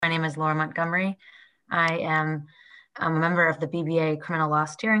name is Laura Montgomery. I'm a member of the BBA Criminal Law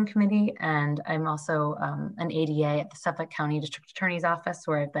Steering Committee, and I'm also an ADA at the Suffolk County District Attorney's Office,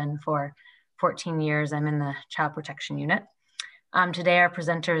 where I've been for 14 years. I'm in the Child Protection Unit. Today, our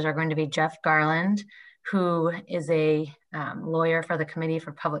presenters are going to be Jeff Garland, who is a lawyer for the Committee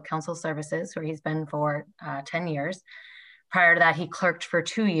for Public Counsel Services, where he's been for 10 years. Prior to that, he clerked for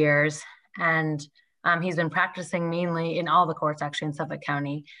 2 years, and he's been practicing mainly in all the courts, actually, in Suffolk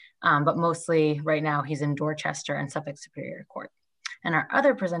County, but mostly right now he's in Dorchester and Suffolk Superior Court. And our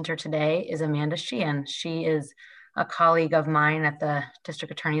other presenter today is Amanda Sheehan. She is a colleague of mine at the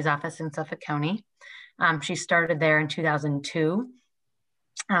District Attorney's Office in Suffolk County. She started there in 2002,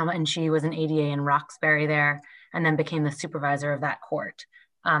 and she was an ADA in Roxbury there, and then became the supervisor of that court.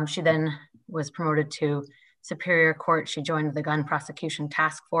 She then was promoted to Superior Court. She joined the Gun Prosecution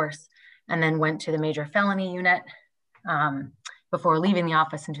Task Force, and then went to the Major Felony Unit before leaving the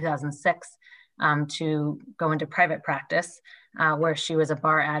office in 2006 to go into private practice, where she was a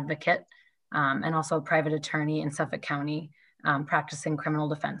bar advocate and also a private attorney in Suffolk County, practicing criminal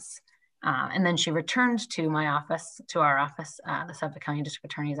defense. And then she returned to my office, to our office, the Suffolk County District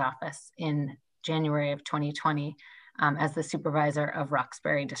Attorney's Office, in January of 2020 as the supervisor of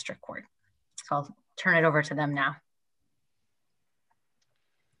Roxbury District Court. So I'll turn it over to them now.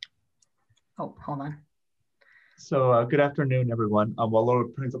 Oh, hold on. So good afternoon, everyone. While Laura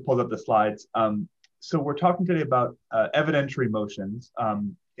pulls up the slides. So we're talking today about evidentiary motions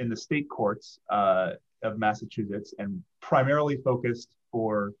in the state courts of Massachusetts, and primarily focused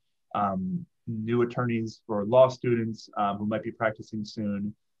for new attorneys, for law students who might be practicing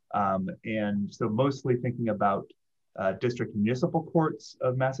soon. And so mostly thinking about district municipal courts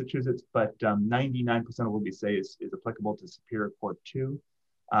of Massachusetts, but 99% of what we say is applicable to Superior Court too.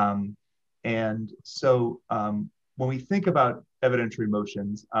 And so when we think about evidentiary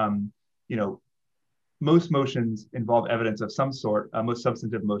motions, most motions involve evidence of some sort. Most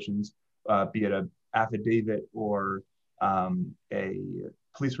substantive motions, be it an affidavit or a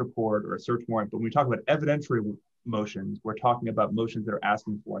police report or a search warrant. But when we talk about evidentiary motions, we're talking about motions that are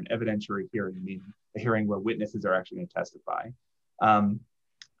asking for an evidentiary hearing, meaning a hearing where witnesses are actually going to testify.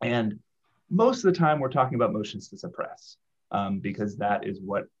 And most of the time, we're talking about motions to suppress. Because that is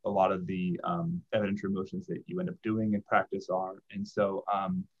what a lot of the evidentiary motions that you end up doing in practice are. And so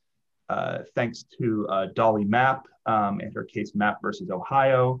thanks to Dolly Mapp and her case Mapp versus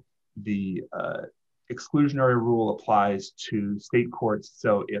Ohio, the exclusionary rule applies to state courts.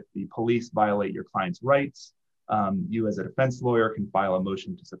 So if the police violate your client's rights, you as a defense lawyer can file a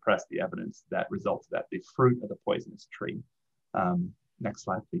motion to suppress the evidence that results that the fruit of the poisonous tree. Next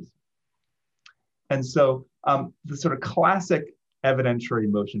slide, please. And so the sort of classic evidentiary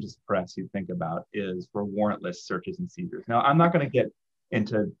motion to suppress you think about is for warrantless searches and seizures. Now, I'm not going to get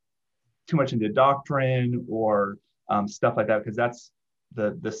into too much into doctrine or stuff like that, because that's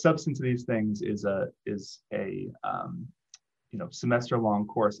the substance of these things is a semester-long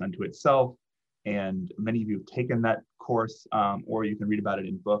course unto itself. And many of you have taken that course, or you can read about it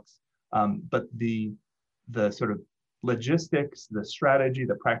in books. But the sort of logistics, the strategy,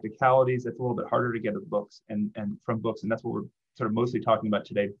 the practicalities, it's a little bit harder to get of books and from books, and that's what we're sort of mostly talking about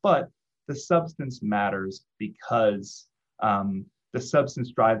today. But the substance matters because the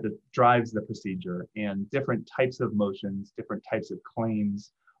substance drives the procedure, and different types of motions, different types of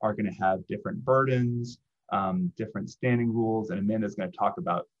claims are going to have different burdens, different standing rules, and Amanda's going to talk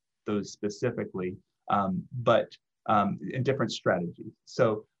about those specifically, but in different strategies.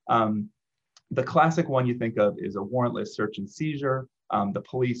 So the classic one you think of is a warrantless search and seizure. The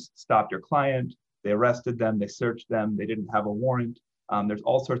police stopped your client, they arrested them, they searched them, they didn't have a warrant. There's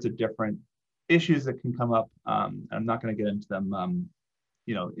all sorts of different issues that can come up. I'm not going to get into them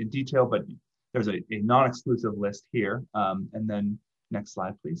in detail, but there's a non-exclusive list here. And then next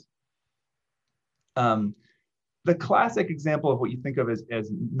slide, please. The classic example of what you think of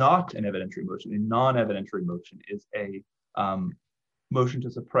as not an evidentiary motion, a non-evidentiary motion, is a motion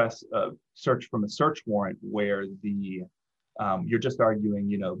to suppress a search from a search warrant where you're just arguing,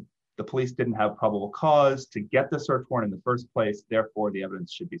 the police didn't have probable cause to get the search warrant in the first place, therefore the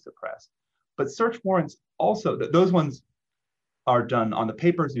evidence should be suppressed. But search warrants also, those ones are done on the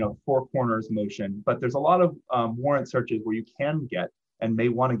papers, four corners motion, but there's a lot of warrant searches where you can get and may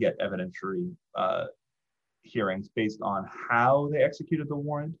want to get evidentiary hearings based on how they executed the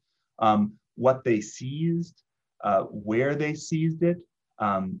warrant, what they seized, where they seized it,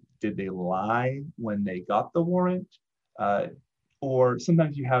 did they lie when they got the warrant? Or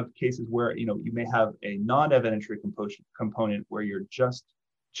sometimes you have cases where you may have a non-evidentiary component where you're just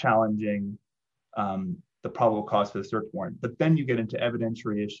challenging the probable cause for the search warrant. But then you get into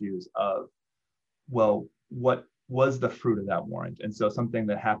evidentiary issues of, well, what was the fruit of that warrant? And so something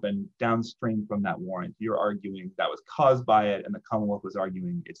that happened downstream from that warrant, you're arguing that was caused by it, and the Commonwealth was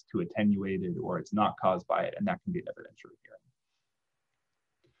arguing it's too attenuated or it's not caused by it, and that can be an evidentiary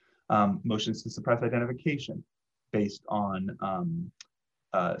hearing. Motions to suppress identification based on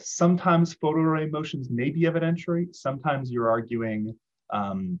sometimes photo array motions may be evidentiary. Sometimes you're arguing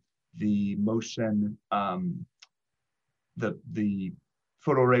the motion, the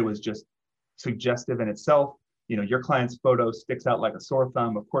photo array was just suggestive in itself. You know, your client's photo sticks out like a sore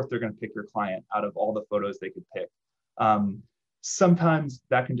thumb. Of course, they're going to pick your client out of all the photos they could pick. Sometimes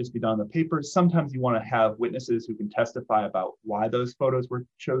that can just be done on the paper. Sometimes you want to have witnesses who can testify about why those photos were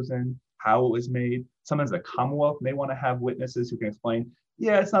chosen, how it was made. Sometimes the Commonwealth may want to have witnesses who can explain,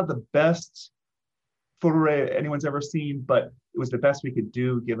 yeah, it's not the best photo array anyone's ever seen, but it was the best we could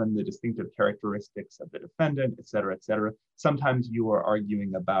do given the distinctive characteristics of the defendant, et cetera, et cetera. Sometimes you are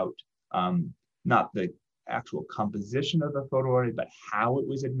arguing about not the actual composition of the photo array, but how it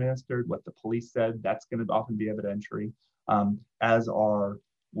was administered, what the police said. That's going to often be evidentiary, as are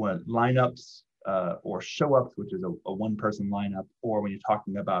what lineups or show-ups, which is a one-person lineup, or when you're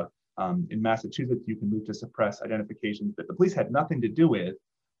talking about in Massachusetts, you can move to suppress identifications that the police had nothing to do with,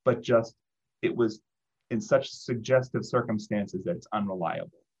 but just it was in such suggestive circumstances that it's unreliable.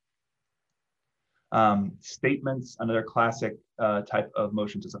 Statements, another classic type of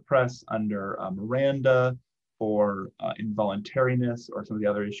motion to suppress under Miranda, or involuntariness, or some of the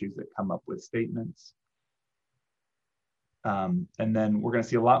other issues that come up with statements. And then we're going to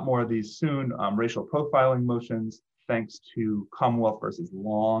see a lot more of these soon, racial profiling motions, thanks to Commonwealth versus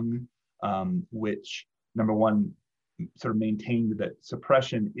Long, which, number one, sort of maintained that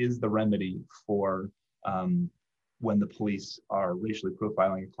suppression is the remedy for when the police are racially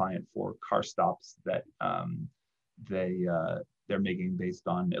profiling a client for car stops that they're making based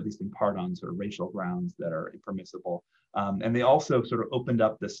on, at least in part, on sort of racial grounds that are impermissible. And they also sort of opened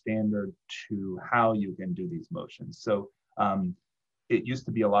up the standard to how you can do these motions. So it used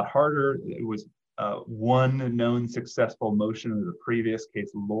to be a lot harder. It was one known successful motion in the previous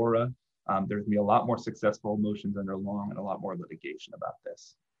case, Laura. There's gonna be a lot more successful motions under Long and a lot more litigation about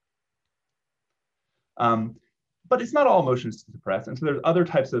this. But it's not all motions to suppress. And so there's other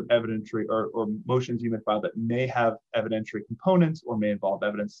types of evidentiary or motions you may file that may have evidentiary components or may involve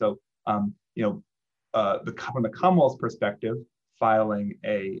evidence. So, from the Commonwealth's perspective, filing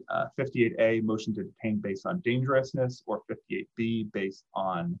a 58A motion to detain based on dangerousness, or 58B based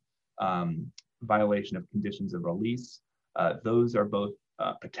on violation of conditions of release. Those are both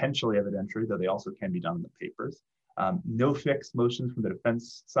potentially evidentiary, though they also can be done in the papers. No fix motions from the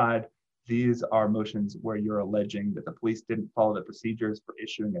defense side. These are motions where you're alleging that the police didn't follow the procedures for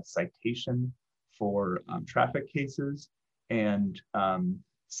issuing a citation for traffic cases. And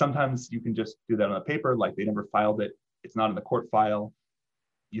sometimes you can just do that on a paper, like they never filed it. It's not in the court file.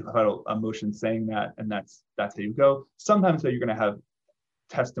 You have a motion saying that, and that's how you go. Sometimes though, you're going to have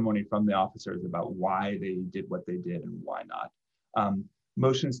testimony from the officers about why they did what they did and why not.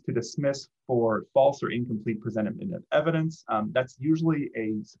 Motions to dismiss for false or incomplete presentment of evidence. That's usually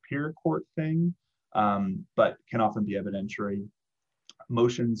a superior court thing, but can often be evidentiary.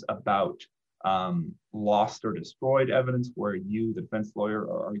 Motions about lost or destroyed evidence, where you, the defense lawyer,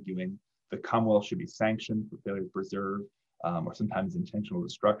 are arguing the Commonwealth should be sanctioned for failure to preserve or sometimes intentional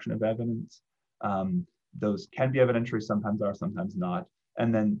destruction of evidence. Those can be evidentiary, sometimes are, sometimes not.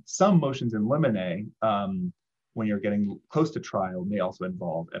 And then some motions in limine, when you're getting close to trial, may also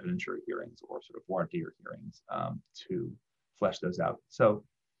involve evidentiary hearings or sort of voir dire hearings to flesh those out. So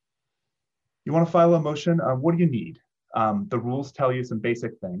you want to file a motion, what do you need? The rules tell you some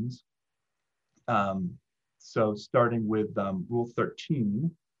basic things. So starting with Rule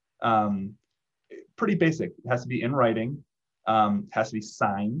 13, pretty basic. It has to be in writing, has to be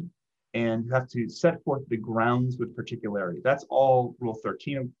signed, and you have to set forth the grounds with particularity. That's all Rule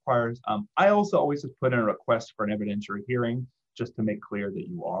 13 requires. I also always just put in a request for an evidentiary hearing, just to make clear that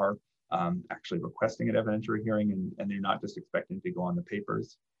you are actually requesting an evidentiary hearing and you're not just expecting to go on the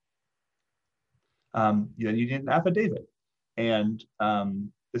papers. You need an affidavit. And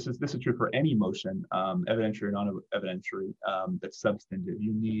this is true for any motion, evidentiary or non-evidentiary, that's substantive.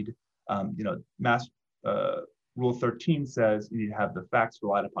 You need, Rule 13 says you need to have the facts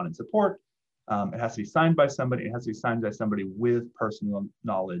relied upon in support. It has to be signed by somebody. It has to be signed by somebody with personal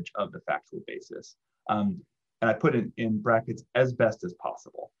knowledge of the factual basis. And I put it in brackets, as best as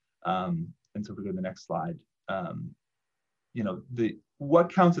possible. And so if we go to the next slide,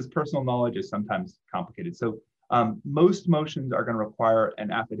 what counts as personal knowledge is sometimes complicated. So most motions are going to require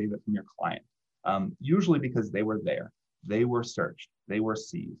an affidavit from your client. usually because they were there, they were searched, they were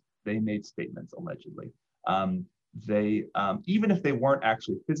seized, they made statements allegedly. Even if they weren't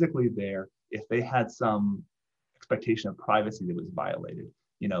actually physically there, if they had some expectation of privacy that was violated,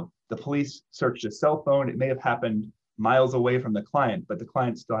 the police searched a cell phone, it may have happened miles away from the client, but the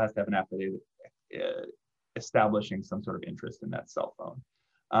client still has to have an affidavit establishing some sort of interest in that cell phone.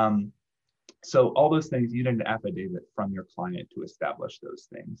 So all those things, you need an affidavit from your client to establish those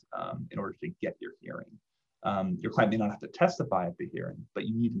things in order to get your hearing. Your client may not have to testify at the hearing, but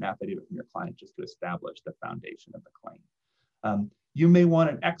you need an affidavit from your client just to establish the foundation of the claim. You may want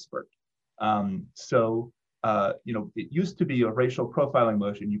an expert. It used to be a racial profiling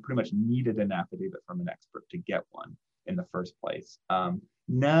motion. You pretty much needed an affidavit from an expert to get one in the first place.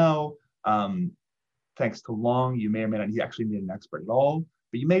 Now, thanks to Long, you may or may not actually need an expert at all,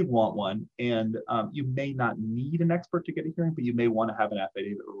 but you may want one, and you may not need an expert to get a hearing, but you may want to have an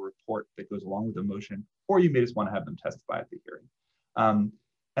affidavit or a report that goes along with the motion, or you may just want to have them testify at the hearing.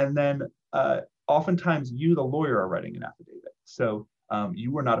 And then oftentimes you, the lawyer, are writing an affidavit. So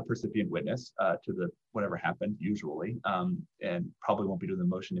you were not a percipient witness to the whatever happened usually, and probably won't be doing the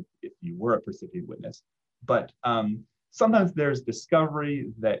motion if you were a percipient witness. But sometimes there's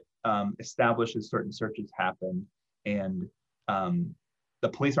discovery that establishes certain searches happen, and the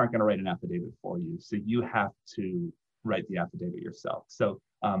police aren't going to write an affidavit for you, so you have to write the affidavit yourself. So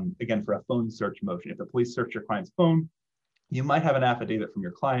again, for a phone search motion, if the police search your client's phone, you might have an affidavit from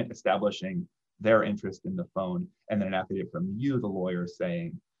your client establishing their interest in the phone, and then an affidavit from you, the lawyer,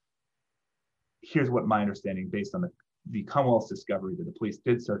 saying, here's what my understanding based on the Commonwealth's discovery that the police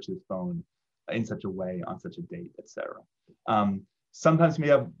did search this phone in such a way on such a date, etc. Sometimes you may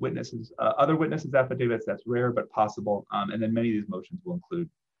have witnesses, other witnesses' affidavits. That's rare but possible. And then many of these motions will include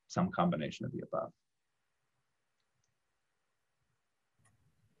some combination of the above.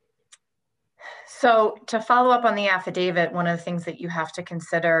 So to follow up on the affidavit, one of the things that you have to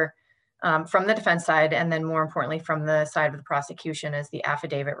consider from the defense side, and then more importantly from the side of the prosecution, is the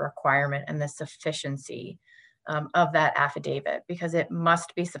affidavit requirement and the sufficiency of that affidavit, because it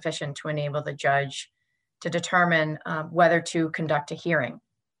must be sufficient to enable the judge to determine whether to conduct a hearing.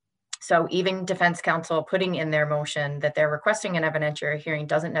 So even defense counsel putting in their motion that they're requesting an evidentiary hearing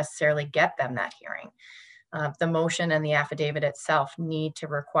doesn't necessarily get them that hearing. The motion and the affidavit itself need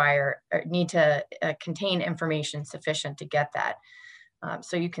to contain information sufficient to get that.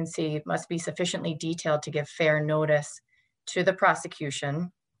 So you can see it must be sufficiently detailed to give fair notice to the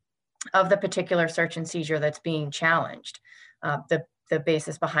prosecution of the particular search and seizure that's being challenged. The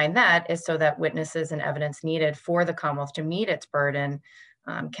basis behind that is so that witnesses and evidence needed for the Commonwealth to meet its burden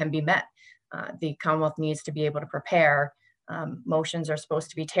can be met. The Commonwealth needs to be able to prepare. Motions are supposed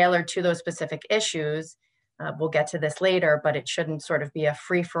to be tailored to those specific issues. We'll get to this later, but it shouldn't sort of be a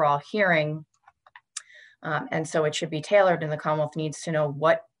free-for-all hearing. And so it should be tailored, and the Commonwealth needs to know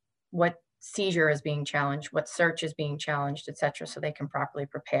what seizure is being challenged, what search is being challenged, et cetera, so they can properly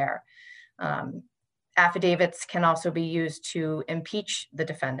prepare. Affidavits can also be used to impeach the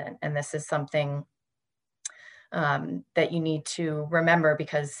defendant, and this is something that you need to remember,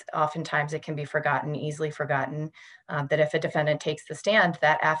 because oftentimes it can be forgotten, easily forgotten, that if a defendant takes the stand,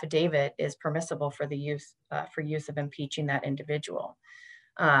 that affidavit is permissible for the use of impeaching that individual.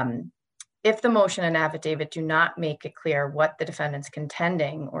 If the motion and affidavit do not make it clear what the defendant's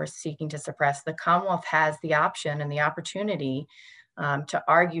contending or seeking to suppress, the Commonwealth has the option and the opportunity to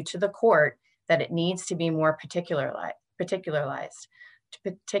argue to the court that it needs to be more particularized,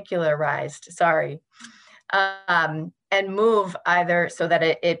 and move either so that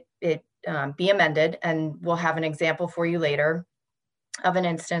it be amended. And we'll have an example for you later of an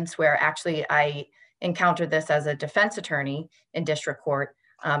instance where actually I encountered this as a defense attorney in district court.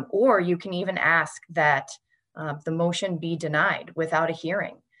 Or you can even ask that the motion be denied without a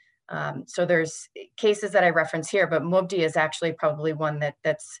hearing. So there's cases that I reference here, but Mubdi is actually probably one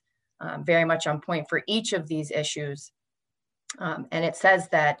that's very much on point for each of these issues. And it says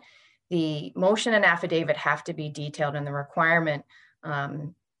that the motion and affidavit have to be detailed, and the requirement,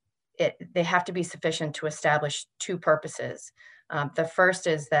 they have to be sufficient to establish two purposes. The first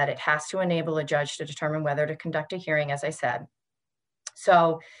is that it has to enable a judge to determine whether to conduct a hearing, as I said.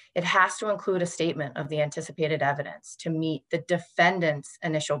 So it has to include a statement of the anticipated evidence to meet the defendant's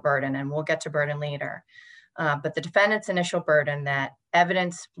initial burden, and we'll get to burden later. But the defendant's initial burden that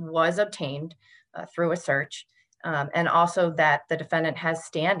evidence was obtained through a search, and also that the defendant has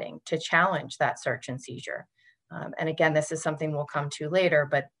standing to challenge that search and seizure. And again, this is something we'll come to later,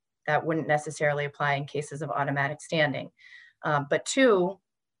 but that wouldn't necessarily apply in cases of automatic standing. But two,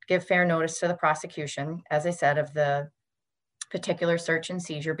 give fair notice to the prosecution, as I said, of the particular search and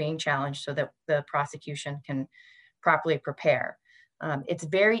seizure being challenged so that the prosecution can properly prepare. It's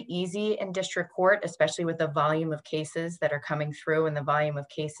very easy in district court, especially with the volume of cases that are coming through and the volume of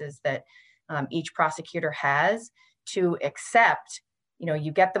cases that each prosecutor has, to accept,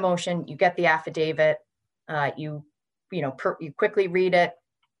 you get the motion, you get the affidavit, you quickly read it,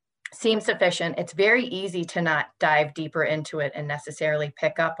 seems sufficient. It's very easy to not dive deeper into it and necessarily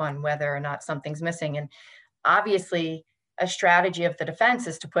pick up on whether or not something's missing. And obviously, a strategy of the defense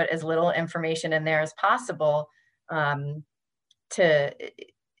is to put as little information in there as possible, to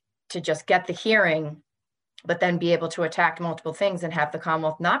just get the hearing, but then be able to attack multiple things and have the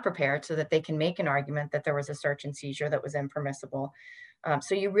Commonwealth not prepared so that they can make an argument that there was a search and seizure that was impermissible.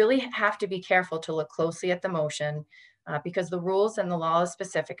 So you really have to be careful to look closely at the motion, because the rules and the law is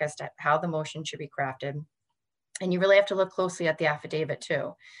specific as to how the motion should be crafted. And you really have to look closely at the affidavit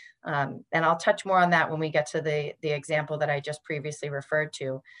too. And I'll touch more on that when we get to the example that I just previously referred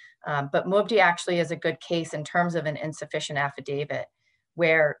to. But Mubdi actually is a good case in terms of an insufficient affidavit,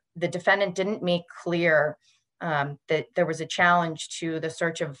 where the defendant didn't make clear that there was a challenge to the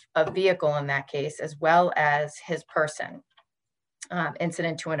search of a vehicle in that case, as well as his person,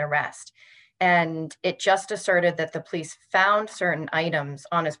 incident to an arrest. And it just asserted that the police found certain items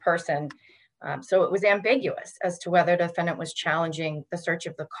on his person. So it was ambiguous as to whether the defendant was challenging the search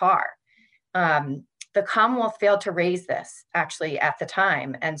of the car. The Commonwealth failed to raise this actually at the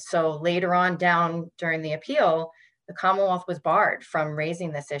time. And so later on down during the appeal, the Commonwealth was barred from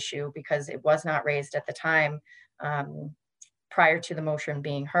raising this issue because it was not raised at the time prior to the motion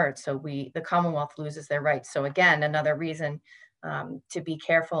being heard. So the Commonwealth loses their rights. So again, another reason to be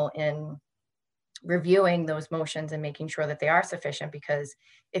careful in reviewing those motions and making sure that they are sufficient, because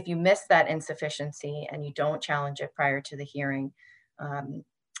if you miss that insufficiency and you don't challenge it prior to the hearing,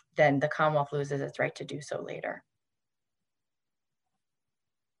 then the Commonwealth loses its right to do so later.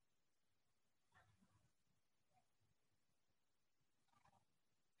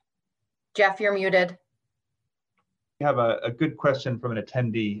 Jeff, you're muted. We have a good question from an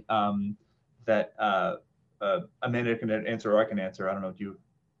attendee that Amanda can answer, or I can answer. I don't know if you,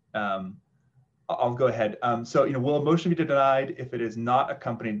 I'll go ahead. So, will a motion be denied if it is not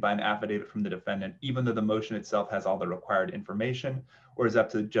accompanied by an affidavit from the defendant, even though the motion itself has all the required information, or is it up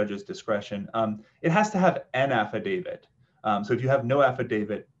to the judge's discretion? It has to have an affidavit. So if you have no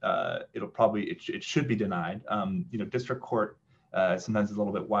affidavit, it should be denied. District court sometimes is a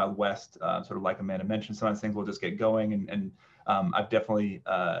little bit Wild West, sort of like Amanda mentioned. Sometimes things will just get going, and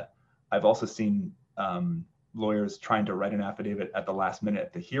I've also seen lawyers trying to write an affidavit at the last minute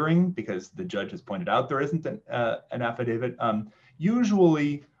at the hearing because the judge has pointed out there isn't an affidavit.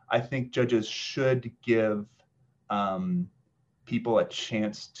 Usually, I think judges should give people a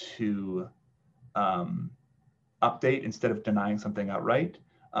chance to update instead of denying something outright.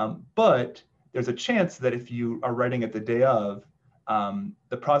 But there's a chance that if you are writing it the day of,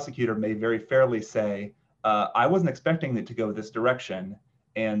 the prosecutor may very fairly say, I wasn't expecting it to go this direction.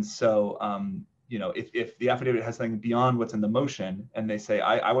 And so, if the affidavit has something beyond what's in the motion, and they say,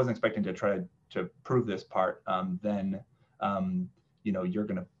 I wasn't expecting to try to prove this part, then, you're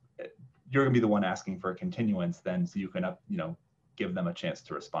gonna be the one asking for a continuance then, so you can, give them a chance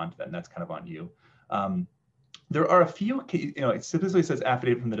to respond to that, and that's kind of on you. There are a few, it specifically says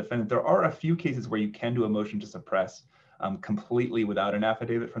affidavit from the defendant. There are a few cases where you can do a motion to suppress completely without an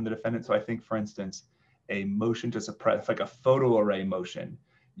affidavit from the defendant. So I think, for instance, a motion to suppress, like a photo array motion,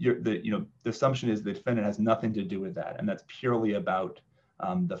 the assumption is the defendant has nothing to do with that, and that's purely about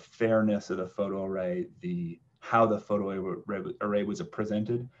the fairness of the photo array, how the photo array was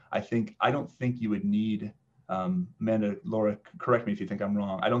presented. I don't think you would need, Amanda, Laura, correct me if you think I'm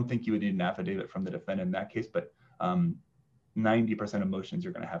wrong. I don't think you would need an affidavit from the defendant in that case, but 90% of motions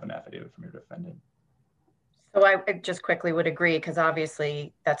you're going to have an affidavit from your defendant. So I just quickly would agree, because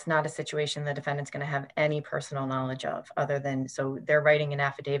obviously that's not a situation the defendant's going to have any personal knowledge of, other than, so they're writing an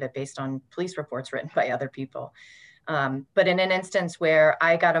affidavit based on police reports written by other people. But in an instance where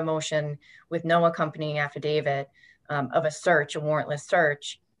I got a motion with no accompanying affidavit of a search, a warrantless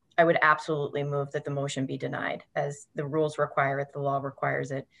search, I would absolutely move that the motion be denied, as the rules require it, the law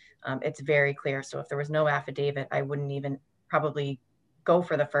requires it. It's very clear. So if there was no affidavit, I wouldn't even probably go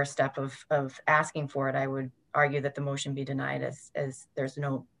for the first step of asking for it. I would argue that the motion be denied, as there's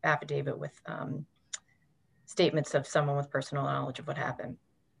no affidavit with statements of someone with personal knowledge of what happened.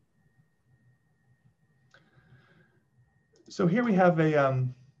 So here we have a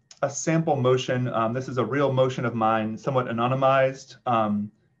sample motion. This is a real motion of mine, somewhat anonymized.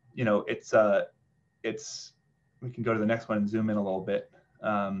 We can go to the next one and zoom in a little bit.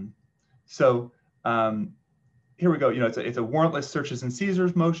 here we go. You know, it's a warrantless searches and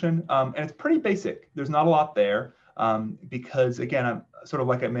seizures motion, and it's pretty basic. There's not a lot there because, again, I'm sort of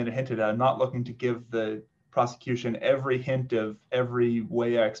like I hinted at, I'm not looking to give the prosecution every hint of every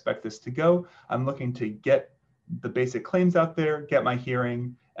way I expect this to go. I'm looking to get the basic claims out there, get my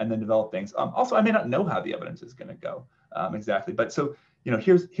hearing, and then develop things. Also, I may not know how the evidence is going to go exactly, but so, you know,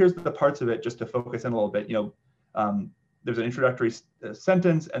 here's the parts of it just to focus in a little bit. You know, there's an introductory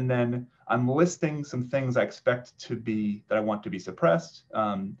sentence, and then I'm listing some things I expect to be, that I want to be suppressed.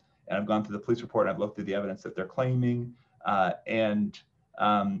 And I've gone through the police report and I've looked through the evidence that they're claiming. I'm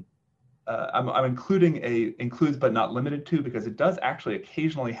including a includes but not limited to, because it does actually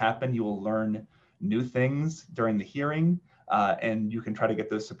occasionally happen. You will learn new things during the hearing and you can try to get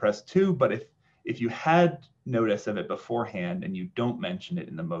those suppressed too. But if you had notice of it beforehand and you don't mention it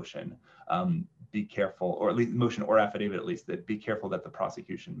in the motion, be careful, or at least motion or affidavit at least, that be careful that the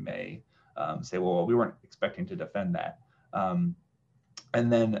prosecution may say, well, we weren't expecting to defend that.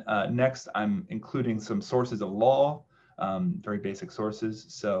 And then next, I'm including some sources of law, very basic sources.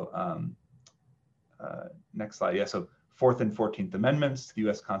 So next slide, yeah, so 4th and 14th Amendments to the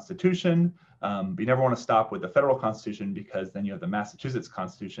US Constitution. But you never want to stop with the federal Constitution, because then you have the Massachusetts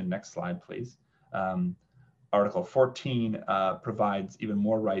Constitution. Next slide, please. Article 14 provides even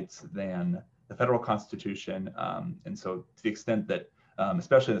more rights than the federal Constitution. And so to the extent that,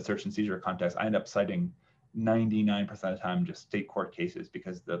 especially in the search and seizure context, I end up citing 99% of the time just state court cases,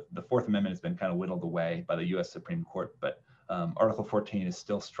 because the 4th Amendment has been kind of whittled away by the US Supreme Court. But Article 14 is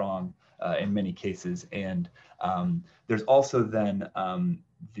still strong in many cases. And there's also then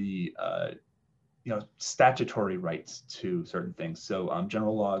the statutory rights to certain things. So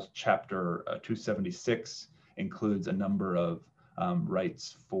General Laws Chapter 276 includes a number of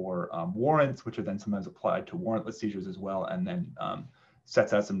rights for warrants, which are then sometimes applied to warrantless seizures as well, and then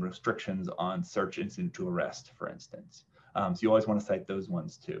sets out some restrictions on search incident to arrest, for instance. So you always want to cite those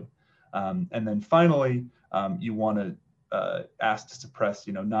ones too. And then finally, you want to ask to suppress,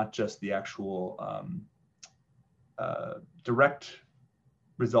 not just the actual direct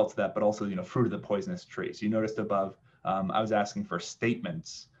results of that, but also, fruit of the poisonous tree. So you noticed above, I was asking for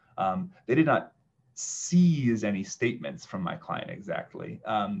statements. They did not seize any statements from my client exactly.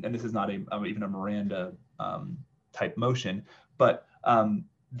 And this is not even a Miranda type motion, but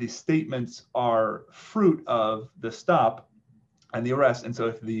the statements are fruit of the stop and the arrest. And so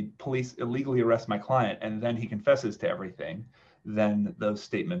if the police illegally arrest my client and then he confesses to everything, then those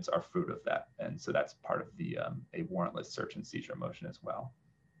statements are fruit of that. And so that's part of the a warrantless search and seizure motion as well.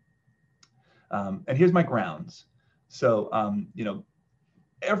 And here's my grounds. So,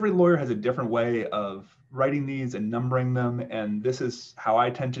 every lawyer has a different way of writing these and numbering them. And this is how I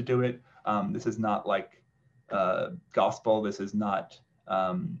tend to do it. This is not like gospel. This is not,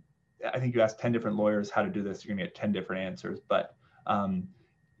 I think you ask 10 different lawyers how to do this, you're gonna get 10 different answers. But,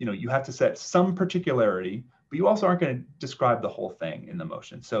 you have to set some particularity, but you also aren't going to describe the whole thing in the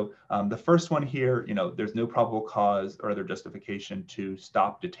motion. So the first one here, there's no probable cause or other justification to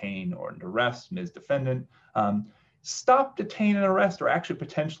stop, detain, or arrest Ms. Defendant. Stop, detain, and arrest are actually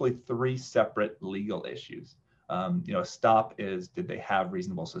potentially 3 separate legal issues. A stop is, did they have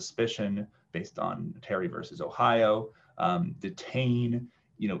reasonable suspicion based on Terry versus Ohio? Detain,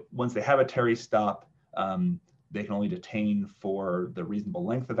 once they have a Terry stop, they can only detain for the reasonable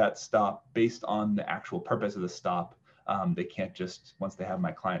length of that stop based on the actual purpose of the stop. They can't just, once they have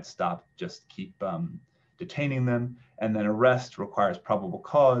my client stopped, just keep detaining them. And then arrest requires probable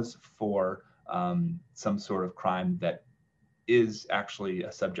cause for some sort of crime that is actually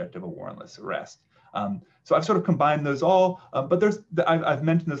a subject of a warrantless arrest. So I've sort of combined those all, but I've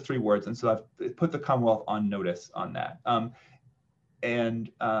mentioned those 3 words, and so I've put the Commonwealth on notice on that.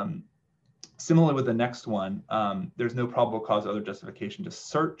 Similarly with the next one, there's no probable cause or other justification to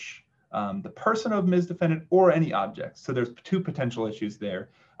search the person of Ms. Defendant or any object. So there's 2 potential issues there.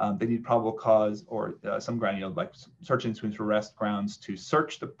 They need probable cause or some ground, like search incident to arrest grounds to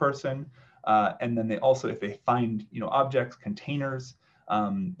search the person. And then they also, if they find, objects, containers,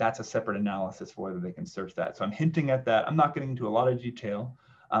 that's a separate analysis for whether they can search that. So I'm hinting at that. I'm not getting into a lot of detail.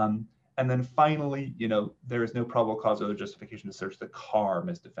 And then finally, there is no probable cause or other justification to search the car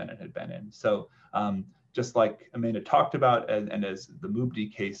Ms. Defendant had been in. So just like Amanda talked about, and as the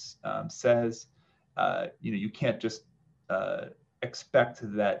Moobdi case says, you can't just expect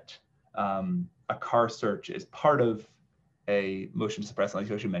that a car search is part of a motion to suppress,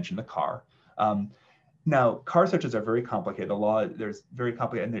 unless you mentioned the car. Now, car searches are very complicated. The law, there's very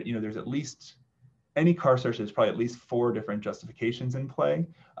complicated, and there's at least, any car search, there's probably at least 4 different justifications in play.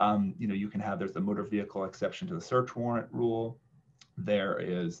 You can have, there's the motor vehicle exception to the search warrant rule. There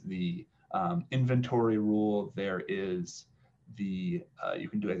is the inventory rule. There is the, you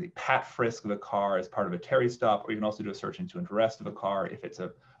can do a pat frisk of a car as part of a Terry stop, or you can also do a search into an arrest of a car if it's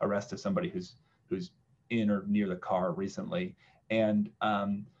a arrest of somebody who's in or near the car recently. And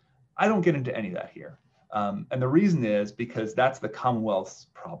I don't get into any of that here. And the reason is because that's the Commonwealth's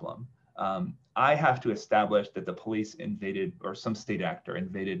problem. I have to establish that the police invaded, or some state actor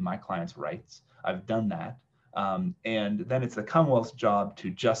invaded, my client's rights. I've done that. And then it's the Commonwealth's job to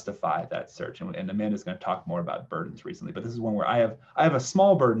justify that search. And Amanda's going to talk more about burdens recently, but this is one where I have a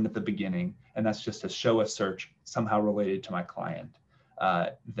small burden at the beginning, and that's just to show a search somehow related to my client,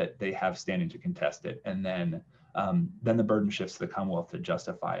 that they have standing to contest it. And then the burden shifts to the Commonwealth to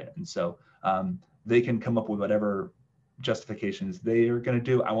justify it. And so they can come up with whatever justifications they are going to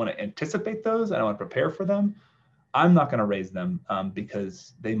do. I want to anticipate those. I want to prepare for them. I'm not going to raise them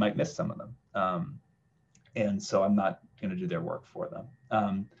because they might miss some of them. And so I'm not going to do their work for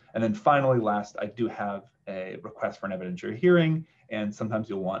them. And then finally, last, I do have a request for an evidentiary hearing. And sometimes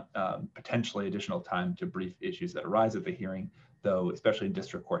you'll want potentially additional time to brief issues that arise at the hearing, though, especially in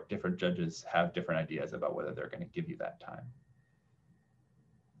district court, different judges have different ideas about whether they're going to give you that time.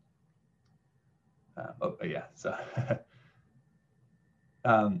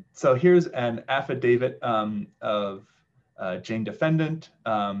 So here's an affidavit of Jane defendant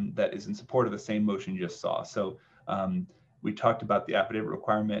that is in support of the same motion you just saw. So we talked about the affidavit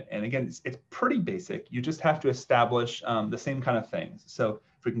requirement, and again, it's pretty basic. You just have to establish the same kind of things. So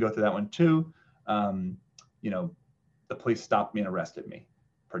if we can go through that one too, you know, the police stopped me and arrested me,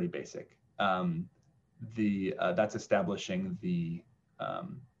 pretty basic. That's establishing the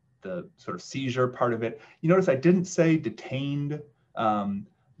sort of seizure part of it. You notice I didn't say detained.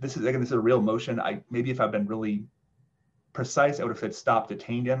 This is a real motion. Maybe if I've been really precise, I would have said stop,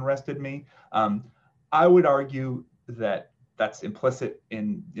 detained, and arrested me. I would argue that that's implicit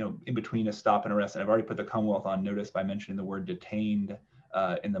in, in between a stop and arrest. And I've already put the Commonwealth on notice by mentioning the word detained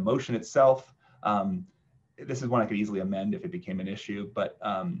in the motion itself. This is one I could easily amend if it became an issue, but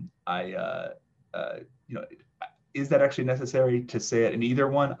is that actually necessary to say it in either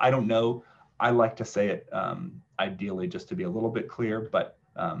one? I don't know. I like to say it ideally just to be a little bit clear, but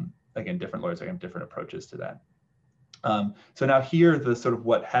again, different lawyers have different approaches to that. So now here, the sort of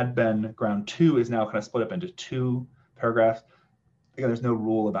what had been ground two is now kind of split up into two paragraphs. Again, there's no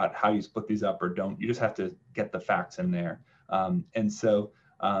rule about how you split these up or don't. You just have to get the facts in there. And so,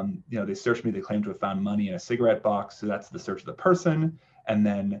 they searched me. They claimed to have found money in a cigarette box. So that's the search of the person. And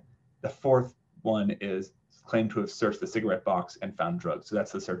then the fourth one is claimed to have searched the cigarette box and found drugs. So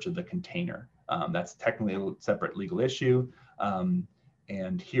that's the search of the container. That's technically a separate legal issue.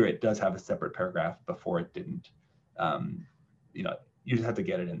 And here it does have a separate paragraph. Before it didn't. You just have to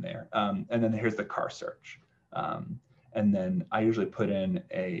get it in there. And then here's the car search. And then I usually put in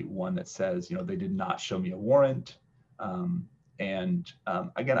one that says, they did not show me a warrant. Again,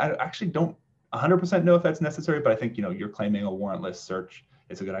 I actually don't 100% know if that's necessary, but I think, you're claiming a warrantless search.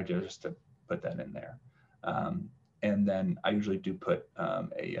 It's a good idea just to put that in there. And then I usually do put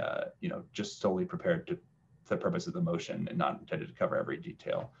just solely prepared for the purpose of the motion and not intended to cover every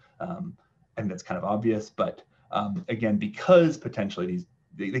detail. And that's kind of obvious, but again, because potentially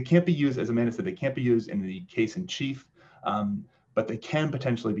they can't be used, as Amanda said, they can't be used in the case in chief, but they can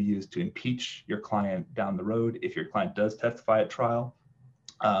potentially be used to impeach your client down the road if your client does testify at trial.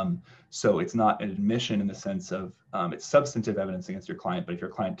 So it's not an admission in the sense of it's substantive evidence against your client, but if your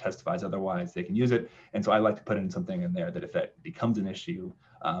client testifies otherwise, they can use it. And so I like to put in something in there that if that becomes an issue,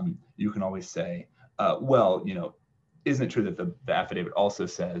 you can always say, well, isn't it true that the affidavit also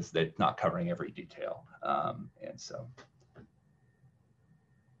says that it's not covering every detail? And so.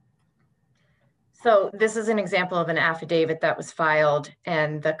 So this is an example of an affidavit that was filed,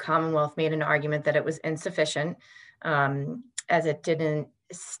 and the Commonwealth made an argument that it was insufficient as it didn't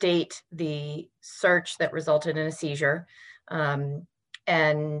state the search that resulted in a seizure. And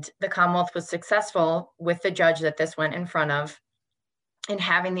the Commonwealth was successful with the judge that this went in front of in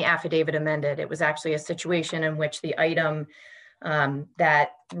having the affidavit amended. It was actually a situation in which the item that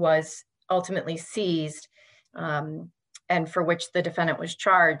was ultimately seized and for which the defendant was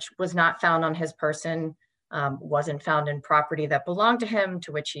charged was not found on his person, wasn't found in property that belonged to him,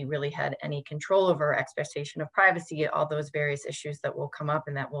 to which he really had any control over, expectation of privacy, all those various issues that will come up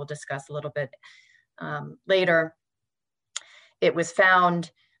and that we'll discuss a little bit later. It was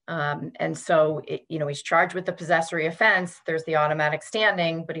found, and so he's charged with the possessory offense. There's the automatic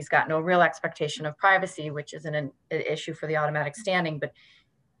standing, but he's got no real expectation of privacy, which isn't an issue for the automatic standing. But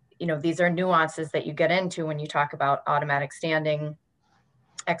these are nuances that you get into when you talk about automatic standing,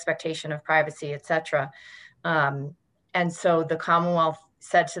 expectation of privacy, et cetera. And so the Commonwealth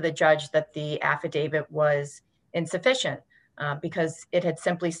said to the judge that the affidavit was insufficient because it had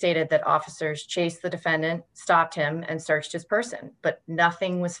simply stated that officers chased the defendant, stopped him, and searched his person, but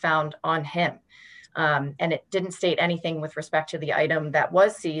nothing was found on him. And it didn't state anything with respect to the item that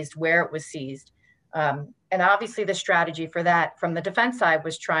was seized, where it was seized. And obviously the strategy for that from the defense side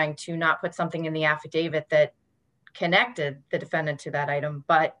was trying to not put something in the affidavit that connected the defendant to that item,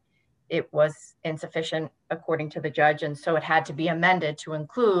 but it was insufficient according to the judge. And so it had to be amended to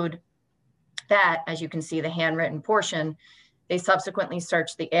include that. As you can see, the handwritten portion, they subsequently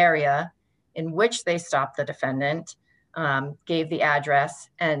searched the area in which they stopped the defendant, gave the address,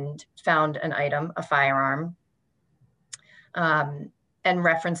 and found an item, a firearm, and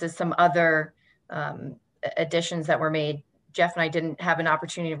references some other additions that were made. Jeff and I didn't have an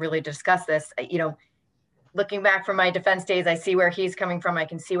opportunity to really discuss this. Looking back from my defense days, I see where he's coming from. I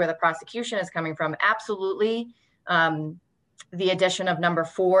can see where the prosecution is coming from. Absolutely. The addition of number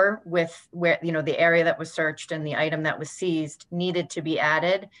 4 with where, the area that was searched and the item that was seized needed to be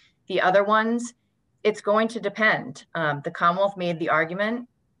added. The other ones, it's going to depend. The Commonwealth made the argument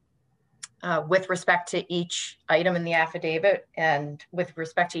with respect to each item in the affidavit and with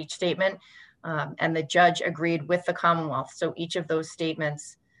respect to each statement, and the judge agreed with the Commonwealth. So each of those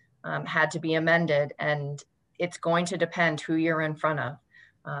statements had to be amended, and it's going to depend who you're in front of,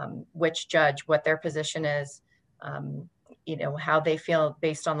 which judge, what their position is, how they feel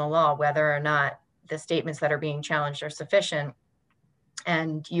based on the law, whether or not the statements that are being challenged are sufficient.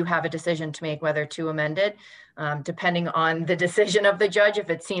 And you have a decision to make whether to amend it, depending on the decision of the judge.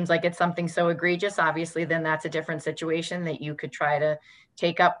 If it seems like it's something so egregious, obviously, then that's a different situation that you could try to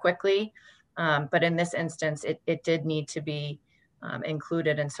take up quickly. But in this instance, it did need to be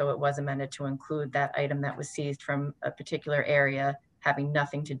included. And so it was amended to include that item that was seized from a particular area having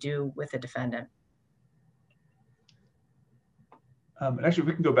nothing to do with the defendant. And actually,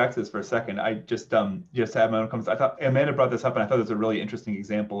 we can go back to this for a second. I just had my own comments. I thought Amanda brought this up, and I thought it was a really interesting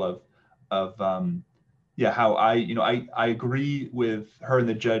example of how I agree with her and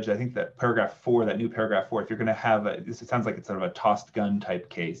the judge. I think that paragraph 4, that new paragraph 4, if you're going to have it sounds like it's sort of a tossed gun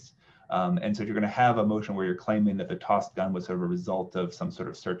type case. And so if you're going to have a motion where you're claiming that the tossed gun was sort of a result of some sort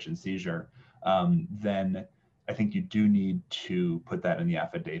of search and seizure, then I think you do need to put that in the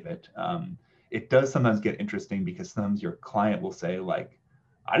affidavit. It does sometimes get interesting because sometimes your client will say, like,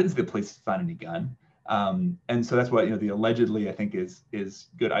 I didn't see the police find any gun. And so that's what, the allegedly, I think is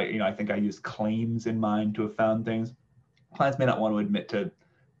good. I think I use claims in mind to have found things. Clients may not want to admit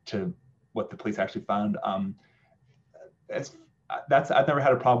to what the police actually found. I've never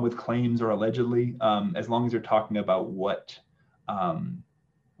had a problem with claims or allegedly, as long as you're talking about what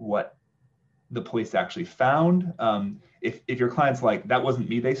the police actually found. If your client's like, that wasn't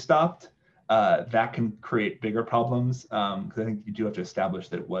me, they stopped, that can create bigger problems, because I think you do have to establish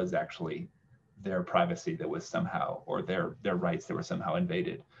that it was actually their privacy that was somehow, or their rights that were somehow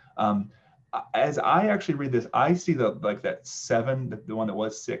invaded. As I actually read this, I see that 7, the one that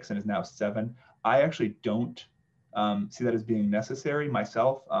was 6 and is now 7. I actually don't see that as being necessary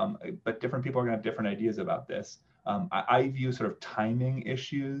myself, but different people are going to have different ideas about this. I view sort of timing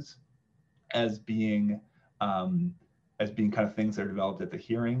issues as being kind of things that are developed at the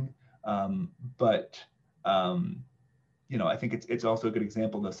hearing. But I think it's also a good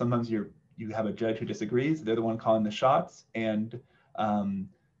example that sometimes you have a judge who disagrees. They're the one calling the shots, and the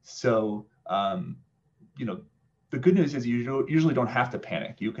good news is you usually don't have to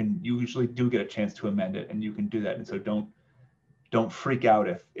panic. You usually do get a chance to amend it, and you can do that. And so don't freak out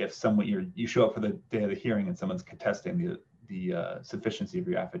if someone you show up for the day of the hearing and someone's contesting the sufficiency of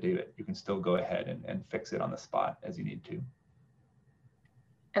your affidavit. You can still go ahead and fix it on the spot as you need to.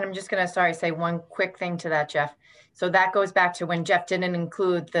 And I'm just going to, say one quick thing to that, Jeff. So that goes back to when Jeff didn't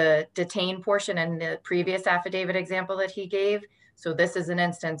include the detained portion in the previous affidavit example that he gave. So this is an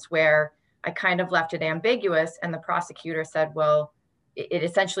instance where I kind of left it ambiguous, and the prosecutor said, well, it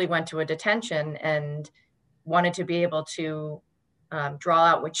essentially went to a detention, and wanted to be able to draw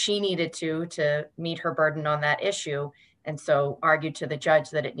out what she needed to meet her burden on that issue. And so argued to the judge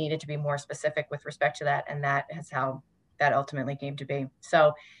that it needed to be more specific with respect to that. And that is how that ultimately came to be.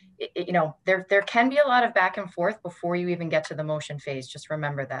 So, there can be a lot of back and forth before you even get to the motion phase. Just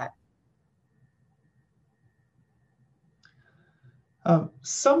remember that.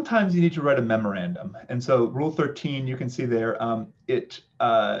 Sometimes you need to write a memorandum. And so Rule 13, you can see there, all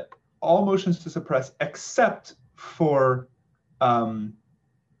motions to suppress except for, one's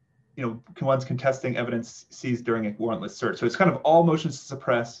contesting evidence seized during a warrantless search. So it's kind of all motions to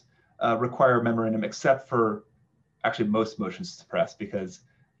suppress require a memorandum, except for actually most motions to suppress, because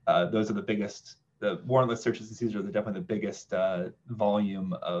those are the biggest warrantless searches and seizures are definitely the biggest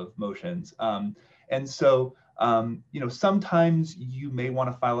volume of motions. And so, sometimes you may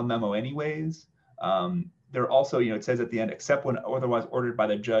want to file a memo anyways. There also, it says at the end, except when otherwise ordered by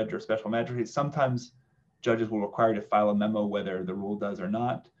the judge or special magistrate, sometimes judges will require you to file a memo whether the rule does or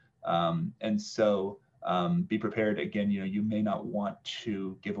not. And so be prepared. Again, you may not want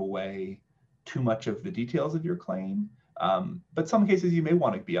to give away too much of the details of your claim. But some cases you may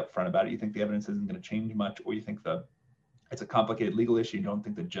want to be upfront about it. You think the evidence isn't going to change much, or you think it's a complicated legal issue. You don't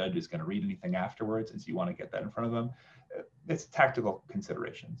think the judge is going to read anything afterwards, and so you want to get that in front of them. It's tactical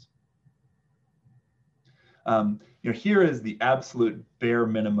considerations. Here is the absolute bare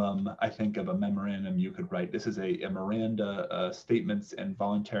minimum, I think, of a memorandum you could write. This is a Miranda statements and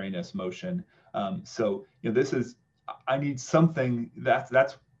voluntariness motion. So this is, I need something that's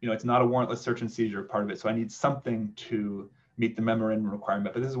it's not a warrantless search and seizure part of it. So I need something to meet the memorandum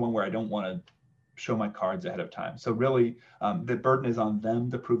requirement, but this is one where I don't want to show my cards ahead of time. So really, the burden is on them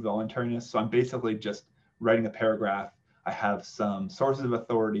to prove voluntariness. So I'm basically just writing a paragraph. I have some sources of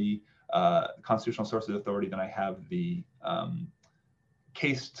authority, constitutional sources of authority, then I have the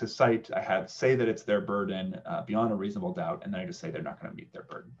case to cite. I say that it's their burden beyond a reasonable doubt, and then I just say they're not going to meet their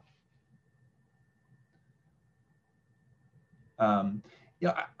burden.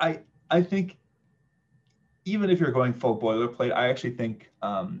 I think even if you're going full boilerplate, I actually think,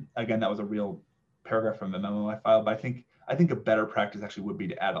 again, that was a real paragraph from the memo I filed, but I think a better practice actually would be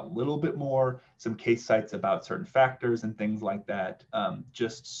to add a little bit more, some case cites about certain factors and things like that,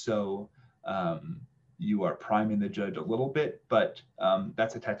 just so you are priming the judge a little bit, but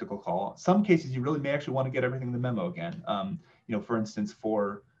that's a technical call. Some cases you really may actually want to get everything in the memo again. For instance, if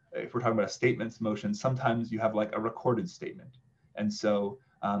we're talking about a statements motion, sometimes you have like a recorded statement. And so,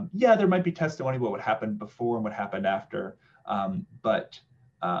 yeah, there might be testimony what would happen before and what happened after, but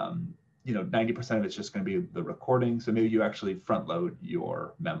 90% of it's just going to be the recording. So maybe you actually front load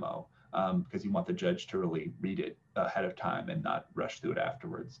your memo because you want the judge to really read it ahead of time and not rush through it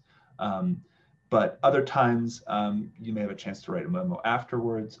afterwards. But other times you may have a chance to write a memo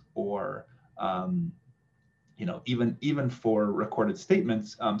afterwards, or even for recorded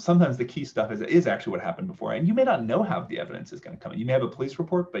statements, sometimes the key stuff is actually what happened before, and you may not know how the evidence is going to come in. You may have a police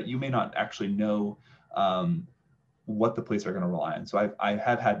report, but you may not actually know what the police are going to rely on. So I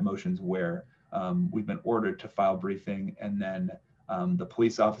have had motions where we've been ordered to file briefing, and then the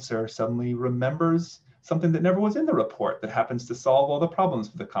police officer suddenly remembers something that never was in the report that happens to solve all the problems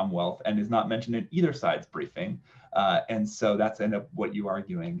for the Commonwealth and is not mentioned in either side's briefing. And so that's end up what you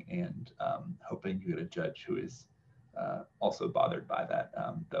arguing, and hoping you get a judge who is also bothered by that,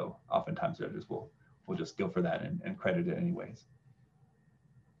 though oftentimes judges will just go for that and credit it anyways.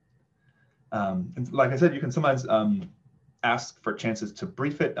 And like I said, you can sometimes ask for chances to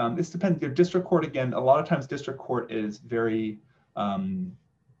brief it. This depends. Your district court, again, a lot of times district court is very,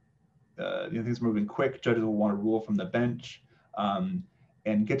 things moving quick. Judges will want to rule from the bench,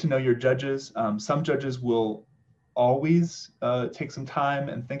 and get to know your judges. Some judges will always take some time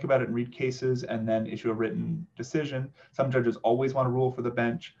and think about it and read cases and then issue a written decision. Some judges always want to rule for the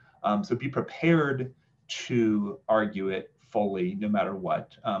bench. So be prepared to argue it fully, no matter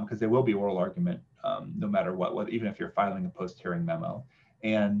what, because there will be oral argument no matter what, even if you're filing a post-hearing memo.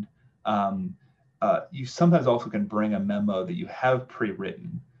 And you sometimes also can bring a memo that you have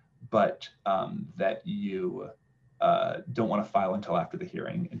pre-written, but that you don't want to file until after the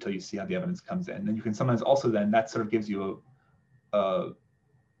hearing, until you see how the evidence comes in. And you can sometimes also then, that sort of gives you a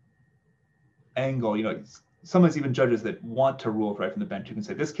angle, sometimes even judges that want to rule right from the bench, you can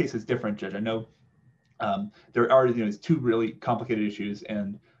say, this case is different, Judge. I know there are these two really complicated issues,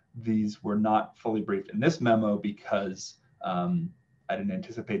 and these were not fully briefed in this memo because I didn't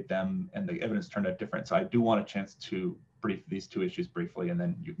anticipate them, and the evidence turned out different. So I do want a chance to brief these two issues briefly, and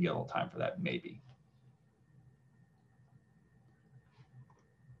then you can get a little time for that, maybe.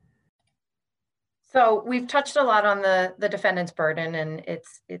 So we've touched a lot on the defendant's burden, and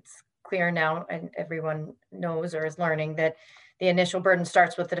it's clear now, and everyone knows or is learning, that the initial burden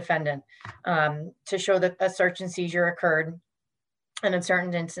starts with the defendant to show that a search and seizure occurred, and in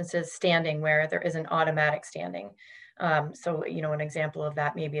certain instances, standing where there is an automatic standing. So, an example of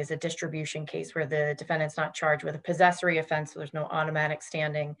that maybe is a distribution case where the defendant's not charged with a possessory offense, so there's no automatic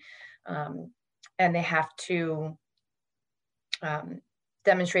standing, and they have to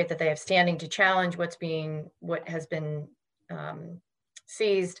demonstrate that they have standing to challenge what has been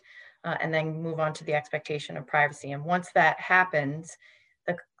seized, and then move on to the expectation of privacy. And once that happens,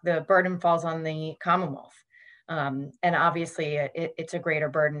 the burden falls on the Commonwealth. And obviously it's a greater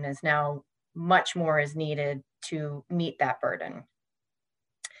burden, as now much more is needed to meet that burden.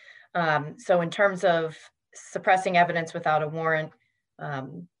 So in terms of suppressing evidence without a warrant,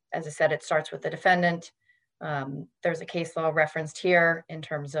 as I said, it starts with the defendant. There's a case law referenced here in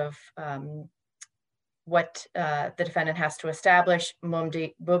terms of what the defendant has to establish.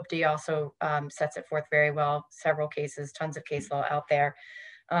 Mubdi also sets it forth very well, several cases, tons of case law out there.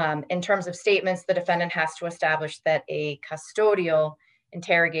 In terms of statements, the defendant has to establish that a custodial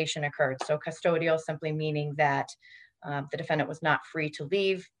interrogation occurred. So custodial simply meaning that the defendant was not free to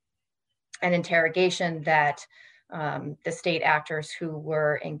leave. An interrogation that the state actors who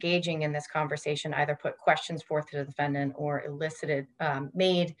were engaging in this conversation either put questions forth to the defendant or elicited,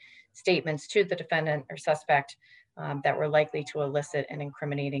 made statements to the defendant or suspect that were likely to elicit an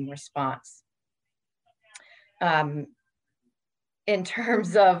incriminating response. In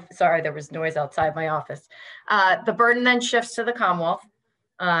terms of, sorry, there was noise outside my office. The burden then shifts to the Commonwealth.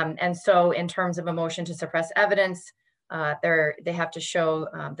 And so in terms of a motion to suppress evidence, they have to show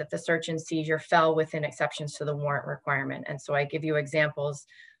that the search and seizure fell within exceptions to the warrant requirement. And so I give you examples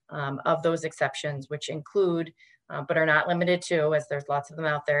of those exceptions, which include, but are not limited to, as there's lots of them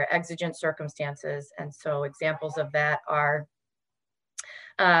out there, exigent circumstances. And so examples of that are,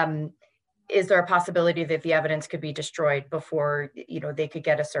 is there a possibility that the evidence could be destroyed before they could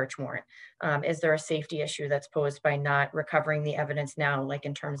get a search warrant? Is there a safety issue that's posed by not recovering the evidence now, like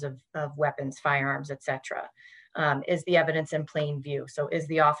in terms of weapons, firearms, etc.? Is the evidence in plain view? So is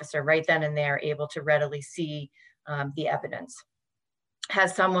the officer right then and there able to readily see the evidence?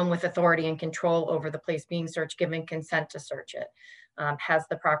 Has someone with authority and control over the place being searched given consent to search it? Has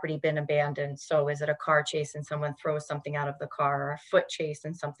the property been abandoned? So is it a car chase and someone throws something out of the car, or a foot chase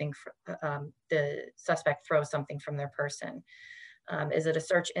and the suspect throws something from their person? Is it a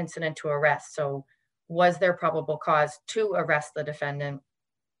search incident to arrest? So was there probable cause to arrest the defendant?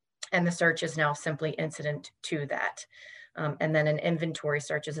 And the search is now simply incident to that. And then an inventory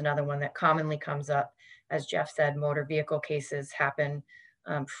search is another one that commonly comes up. As Jeff said, motor vehicle cases happen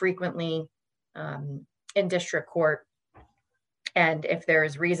frequently in district court. And if there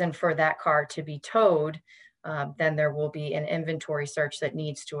is reason for that car to be towed, then there will be an inventory search that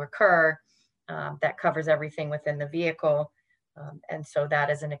needs to occur that covers everything within the vehicle. And so that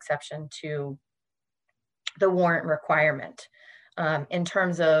is an exception to the warrant requirement. In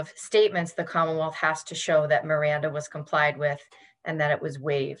terms of statements, the Commonwealth has to show that Miranda was complied with and that it was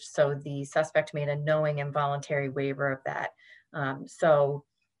waived. So the suspect made a knowing and voluntary waiver of that. So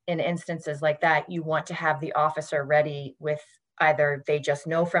in instances like that, you want to have the officer ready with either they just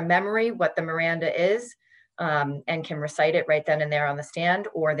know from memory what the Miranda is and can recite it right then and there on the stand,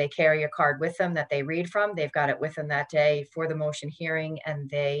 or they carry a card with them that they read from. They've got it with them that day for the motion hearing, and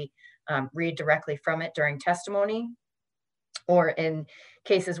they read directly from it during testimony. Or in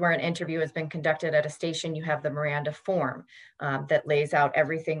cases where an interview has been conducted at a station, you have the Miranda form that lays out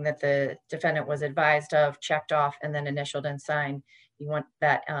everything that the defendant was advised of, checked off, and then initialed and signed. You want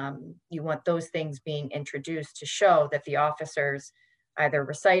that, you want those things being introduced to show that the officers either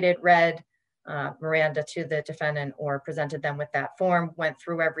recited, read Miranda to the defendant, or presented them with that form, went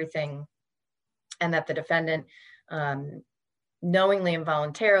through everything, and that the defendant knowingly and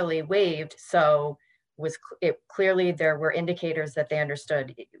voluntarily waived. So clearly there were indicators that they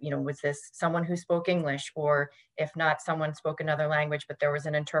understood, was this someone who spoke English, or if not, someone spoke another language, but there was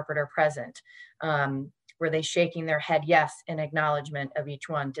an interpreter present. Were they shaking their head yes in acknowledgement of each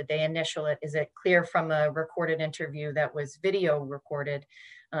one? Did they initial it? Is it clear from a recorded interview that was video recorded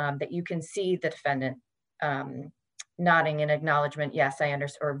that you can see the defendant nodding in acknowledgement, yes, I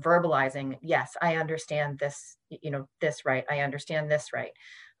understand, or verbalizing, yes, I understand this, this right, I understand this right,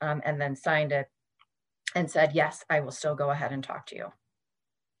 and then signed it and said, yes, I will still go ahead and talk to you.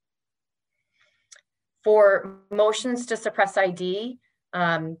 For motions to suppress ID,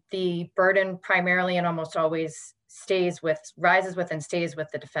 the burden primarily and almost always rises with and stays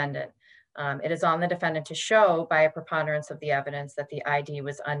with the defendant. It is on the defendant to show by a preponderance of the evidence that the ID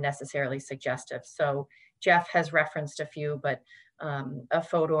was unnecessarily suggestive. So Jeff has referenced a few, but a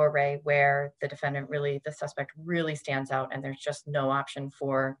photo array where the suspect really stands out and there's just no option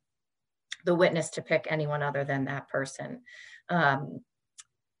for the witness to pick anyone other than that person.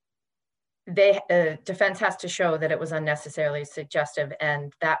 Defense has to show that it was unnecessarily suggestive,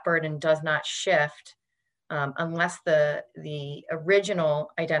 and that burden does not shift unless the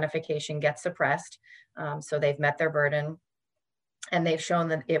original identification gets suppressed. So they've met their burden and they've shown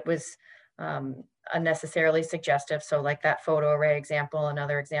that it was unnecessarily suggestive. So like that photo array example,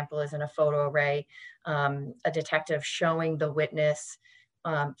 another example is in a photo array, a detective showing the witness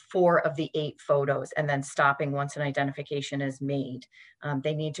 4 of the 8 photos and then stopping once an identification is made.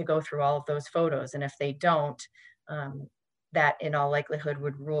 They need to go through all of those photos. And if they don't, that in all likelihood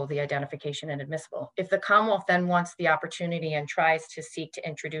would rule the identification inadmissible. If the Commonwealth then wants the opportunity and tries to seek to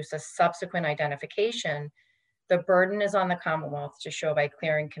introduce a subsequent identification, the burden is on the Commonwealth to show by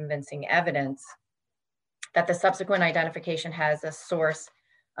clear and convincing evidence that the subsequent identification has a source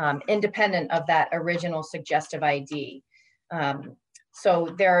independent of that original suggestive ID.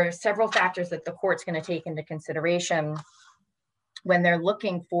 So there are several factors that the court's going to take into consideration when they're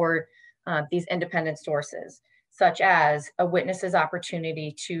looking for these independent sources, such as a witness's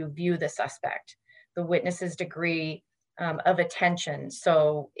opportunity to view the suspect, the witness's degree of attention.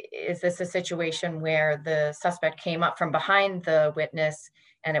 So is this a situation where the suspect came up from behind the witness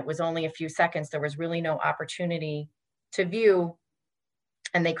and it was only a few seconds, there was really no opportunity to view,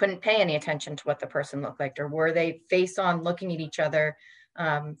 and they couldn't pay any attention to what the person looked like? Or were they face on looking at each other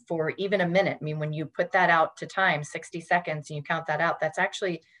for even a minute? I mean, when you put that out to time, 60 seconds, and you count that out, that's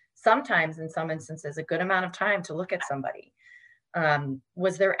actually sometimes, in some instances, a good amount of time to look at somebody.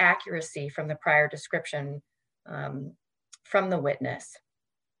 Was there accuracy from the prior description from the witness?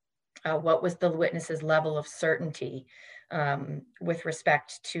 What was the witness's level of certainty with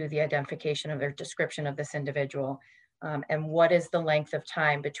respect to the identification of their description of this individual? And what is the length of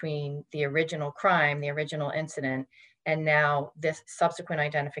time between the original crime, the original incident, and now this subsequent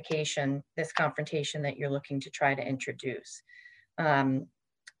identification, this confrontation that you're looking to try to introduce?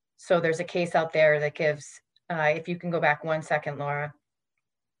 So there's a case out there that gives, if you can go back 1 second, Laura.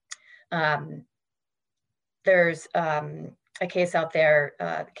 There's a case out there,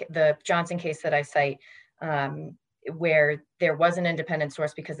 the Johnson case that I cite, where there was an independent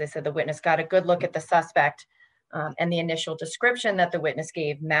source because they said the witness got a good look at the suspect, and the initial description that the witness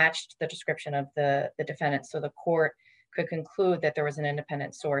gave matched the description of the defendant. So the court could conclude that there was an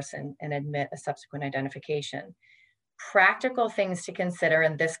independent source and admit a subsequent identification. Practical things to consider,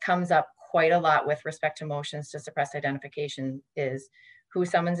 and this comes up quite a lot with respect to motions to suppress identification, is who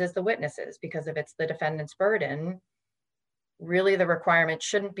summonses the witnesses, because if it's the defendant's burden, really the requirement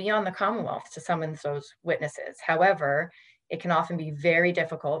shouldn't be on the Commonwealth to summons those witnesses. However, it can often be very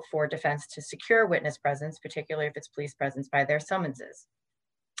difficult for defense to secure witness presence, particularly if it's police presence, by their summonses.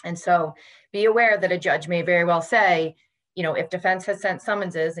 And so be aware that a judge may very well say, you know, if defense has sent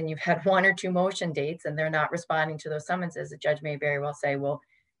summonses and you've had 1 or 2 motion dates and they're not responding to those summonses, a judge may very well say, well,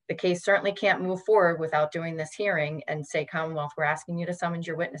 the case certainly can't move forward without doing this hearing, and say, Commonwealth, we're asking you to summon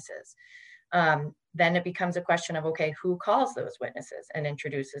your witnesses. Then it becomes a question of, okay, who calls those witnesses and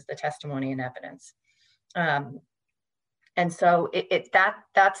introduces the testimony and evidence? And so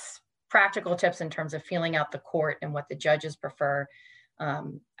that's practical tips in terms of feeling out the court and what the judges prefer.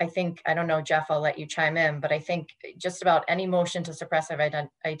 I think, I don't know, Jeff, I'll let you chime in, but I think just about any motion to suppress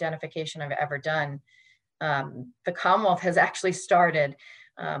identification I've ever done, the Commonwealth has actually started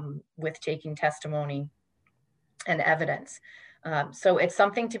with taking testimony and evidence. So it's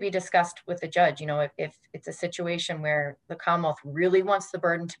something to be discussed with the judge. You know, if it's a situation where the Commonwealth really wants the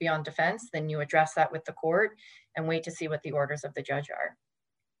burden to be on defense, then you address that with the court and wait to see what the orders of the judge are.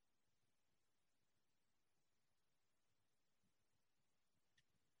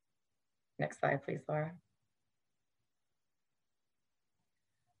 Next slide, please, Laura.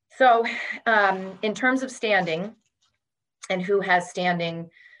 So in terms of standing and who has standing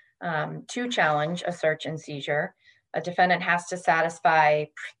to challenge a search and seizure, a defendant has to satisfy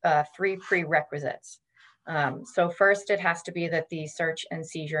 3 prerequisites. So first, it has to be that the search and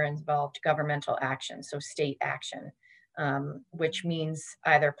seizure involved governmental action, so state action, which means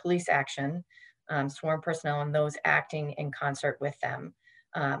either police action, sworn personnel, and those acting in concert with them.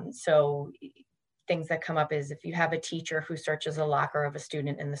 So things that come up is if you have a teacher who searches a locker of a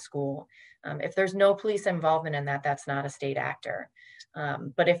student in the school, if there's no police involvement in that, that's not a state actor.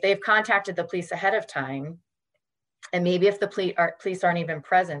 But if they've contacted the police ahead of time, and maybe if the police aren't even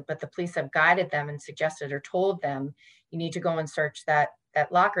present, but the police have guided them and suggested or told them, you need to go and search that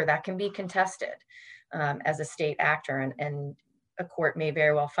locker, that can be contested as a state actor. And a court may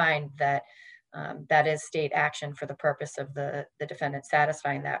very well find that that is state action for the purpose of the defendant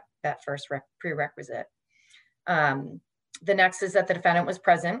satisfying that first prerequisite. The next is that the defendant was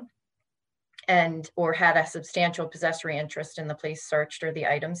present and or had a substantial possessory interest in the place searched or the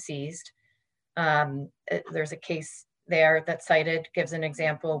item seized. There's a case there that cited, gives an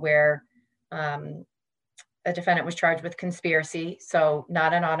example where a defendant was charged with conspiracy, so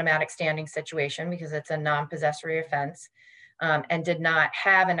not an automatic standing situation because it's a non-possessory offense, and did not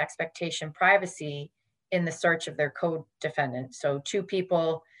have an expectation privacy in the search of their co-defendant. So 2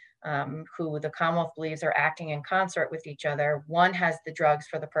 people who the Commonwealth believes are acting in concert with each other. One has the drugs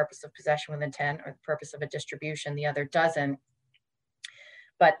for the purpose of possession with intent or the purpose of a distribution, the other doesn't.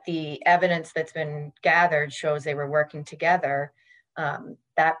 but the evidence that's been gathered shows they were working together,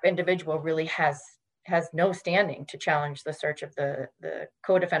 that individual really has no standing to challenge the search of the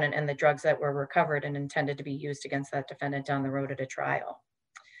co-defendant and the drugs that were recovered and intended to be used against that defendant down the road at a trial.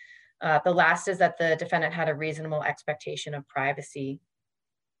 The last is that the defendant had a reasonable expectation of privacy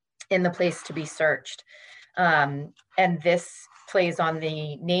in the place to be searched. And this plays on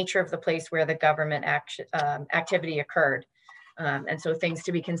the nature of the place where the government activity occurred. And so things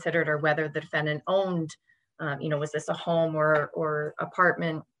to be considered are whether the defendant owned, was this a home or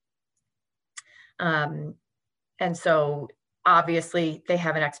apartment? And so obviously they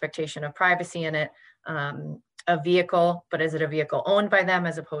have an expectation of privacy in it. A vehicle, but is it a vehicle owned by them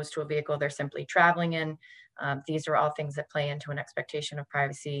as opposed to a vehicle they're simply traveling in? These are all things that play into an expectation of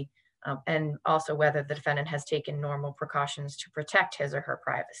privacy, and also whether the defendant has taken normal precautions to protect his or her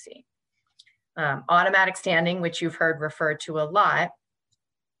privacy. Automatic standing, which you've heard referred to a lot,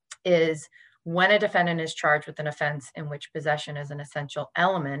 is when a defendant is charged with an offense in which possession is an essential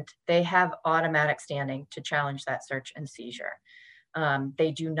element, they have automatic standing to challenge that search and seizure.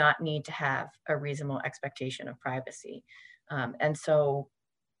 They do not need to have a reasonable expectation of privacy. And so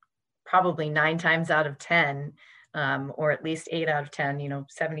probably 9 times out of 10, or at least 8 out of 10,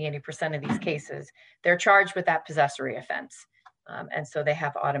 70–80% of these cases, they're charged with that possessory offense. And so they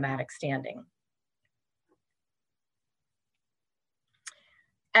have automatic standing.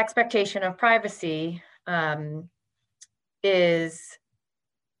 Expectation of privacy is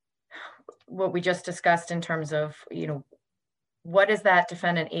what we just discussed in terms of, what is that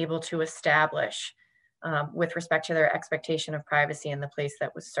defendant able to establish with respect to their expectation of privacy in the place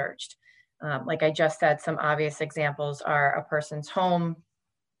that was searched. Like I just said, some obvious examples are a person's home,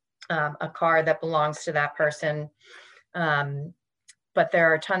 a car that belongs to that person, but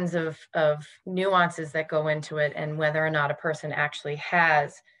there are tons of nuances that go into it, and whether or not a person actually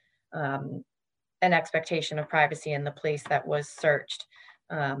has an expectation of privacy in the place that was searched.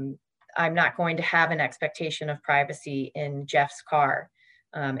 I'm not going to have an expectation of privacy in Jeff's car.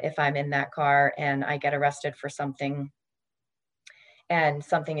 If I'm in that car and I get arrested for something and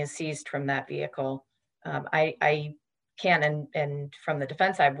something is seized from that vehicle, I can, and from the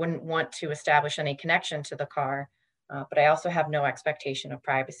defense side, wouldn't want to establish any connection to the car, but I also have no expectation of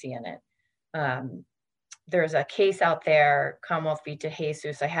privacy in it. There's a case out there, Commonwealth v.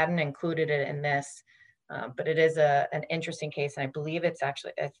 DeJesus. I hadn't included it in this, but it is an interesting case, and I believe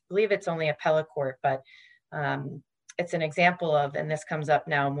it's only appellate court, but it's an example of, and this comes up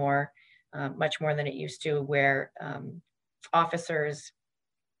now more, much more than it used to, where officers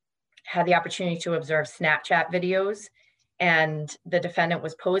had the opportunity to observe Snapchat videos, and the defendant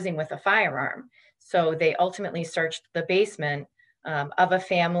was posing with a firearm. So they ultimately searched the basement of a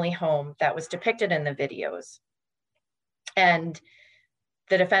family home that was depicted in the videos. And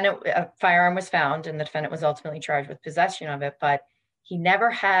the defendant, a firearm was found, and the defendant was ultimately charged with possession of it, but he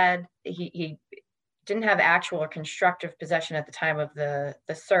didn't have actual or constructive possession at the time of the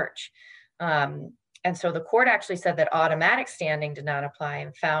search. And so the court actually said that automatic standing did not apply,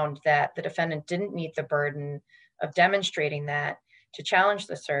 and found that the defendant didn't meet the burden of demonstrating that to challenge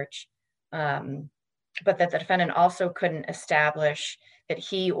the search, but that the defendant also couldn't establish that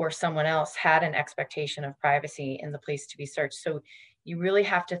he or someone else had an expectation of privacy in the place to be searched. So you really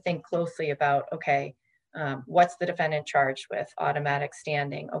have to think closely about, okay, what's the defendant charged with? Automatic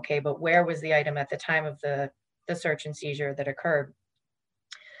standing. Okay, but where was the item at the time of the search and seizure that occurred?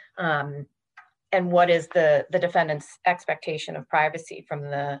 And what is the defendant's expectation of privacy? From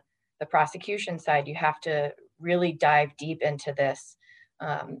the prosecution side, you have to really dive deep into this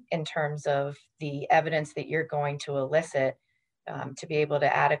in terms of the evidence that you're going to elicit to be able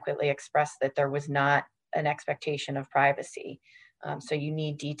to adequately express that there was not an expectation of privacy. So you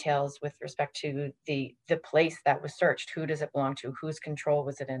need details with respect to the place that was searched. Who does it belong to? Whose control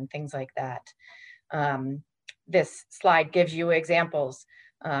was it in? Things like that. This slide gives you examples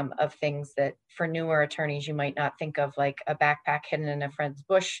of things that for newer attorneys you might not think of, like a backpack hidden in a friend's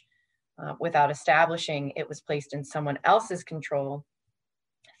bush without establishing it was placed in someone else's control,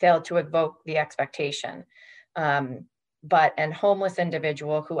 failed to evoke the expectation. But an homeless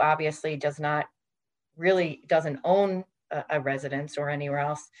individual who obviously doesn't own a residence or anywhere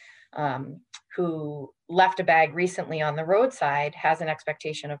else, who left a bag recently on the roadside, has an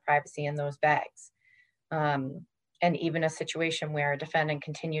expectation of privacy in those bags. And even a situation where a defendant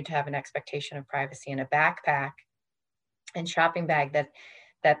continued to have an expectation of privacy in a backpack and shopping bag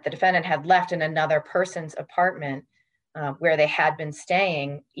that the defendant had left in another person's apartment where they had been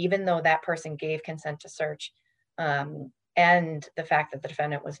staying, even though that person gave consent to search, and the fact that the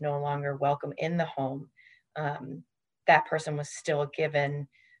defendant was no longer welcome in the home, that person was still given,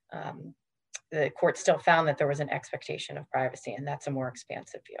 the court still found that there was an expectation of privacy, and that's a more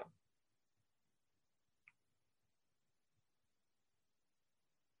expansive view.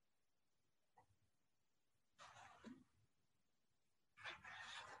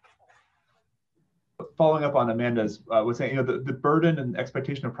 Following up on Amanda's was saying, you know, the burden and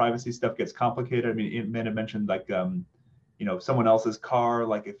expectation of privacy stuff gets complicated. I mean, Amanda mentioned like, you know, someone else's car.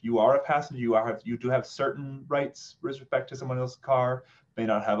 Like if you are a passenger, you do have certain rights with respect to someone else's car, may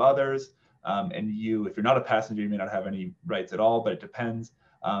not have others. And if you're not a passenger, you may not have any rights at all, but it depends.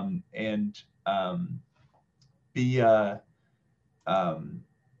 You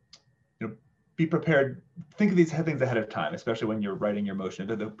know, be prepared. Think of these things ahead of time, especially when you're writing your motion,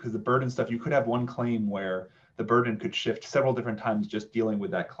 because the burden stuff, you could have one claim where the burden could shift several different times just dealing with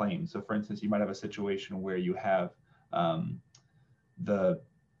that claim. So for instance, you might have a situation where you have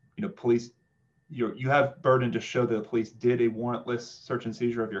police, you have burden to show that the police did a warrantless search and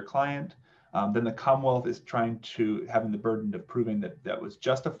seizure of your client. Then the Commonwealth is having the burden of proving that that was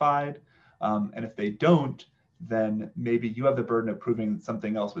justified. And if they don't, then maybe you have the burden of proving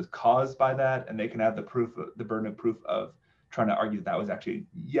something else was caused by that, and they can have the burden of proof of trying to argue that was actually,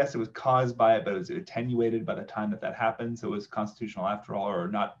 yes, it was caused by it, but it was attenuated by the time that happened, so it was constitutional after all, or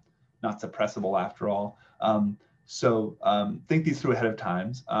not suppressible after all. So think these through ahead of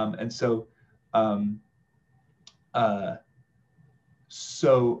time.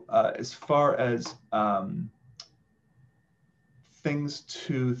 As far as things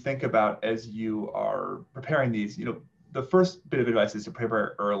to think about as you are preparing these, you know, the first bit of advice is to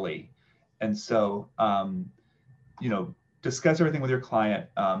prepare early. And so, you know, discuss everything with your client,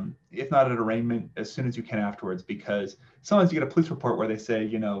 if not at arraignment, as soon as you can afterwards, because sometimes you get a police report where they say,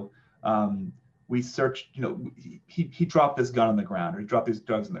 you know, we searched, you know, he dropped this gun on the ground, or he dropped these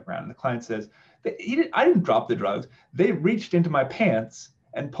drugs on the ground. And the client says, I didn't drop the drugs. They reached into my pants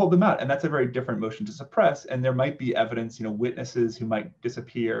and pulled them out. And that's a very different motion to suppress. And there might be evidence, you know, witnesses who might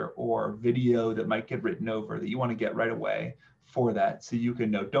disappear, or video that might get written over that you want to get right away for that. So you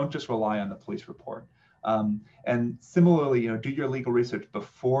can know, don't just rely on the police report. And similarly, you know, do your legal research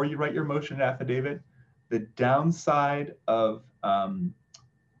before you write your motion and affidavit. The downside of, you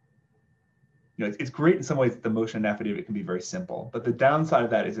know, it's great in some ways that the motion and affidavit can be very simple, but the downside of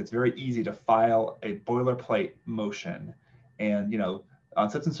that is it's very easy to file a boilerplate motion. And, you know, on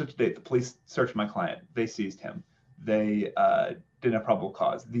such and such a date, the police searched my client, they seized him, they didn't have probable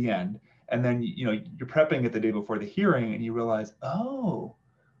cause, the end. And then, you know, you're prepping it the day before the hearing and you realize, oh,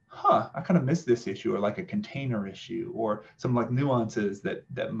 I kind of missed this issue, or like a container issue, or some like nuances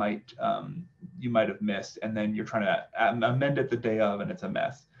that might you might have missed, and then you're trying to amend it the day of, and it's a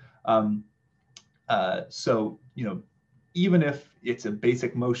mess. So, you know, even if it's a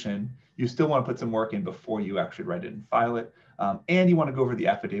basic motion, you still want to put some work in before you actually write it and file it. And you want to go over the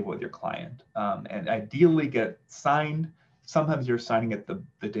affidavit with your client, and ideally get it signed. Sometimes you're signing it the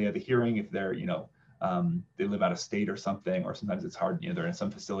day of the hearing if they're, you know, they live out of state or something, or sometimes it's hard, you know, they're in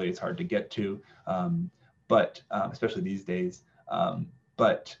some facility it's hard to get to, especially these days.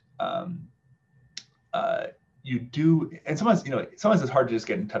 You do, and sometimes, you know, sometimes it's hard to just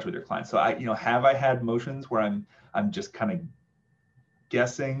get in touch with your client. So have I had motions where I'm just kind of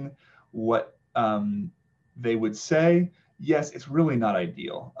guessing what they would say? Yes, it's really not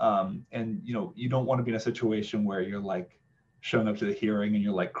ideal. And, you know, you don't want to be in a situation where you're like showing up to the hearing and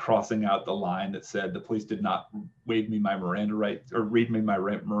you're like crossing out the line that said the police did not waive me my Miranda rights, or read me my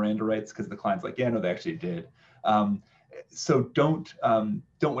Miranda rights, because the client's like, yeah, no, they actually did. So don't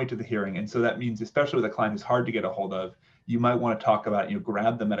wait to the hearing. And so that means, especially with a client who's hard to get a hold of, you might want to talk about, you know,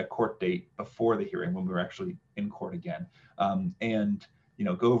 grab them at a court date before the hearing when we're actually in court again. And, you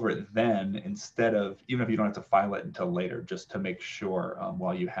know, go over it then, instead of, even if you don't have to file it until later, just to make sure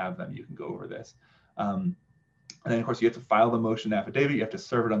while you have them, you can go over this. And then, of course, you have to file the motion affidavit. You have to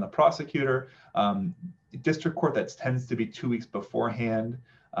serve it on the prosecutor. District court, that tends to be 2 weeks beforehand.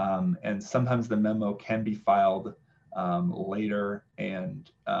 And sometimes the memo can be filed later, and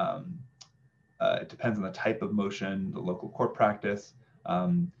it depends on the type of motion, the local court practice.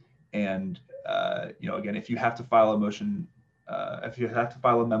 You know, again, if you have to file a motion, if you have to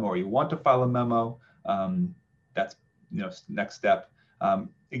file a memo, or you want to file a memo, that's, you know, next step.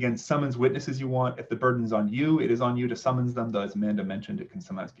 Again, summons witnesses you want. If the burden is on you, it is on you to summons them, though, as Amanda mentioned, it can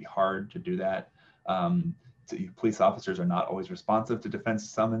sometimes be hard to do that. Police officers are not always responsive to defense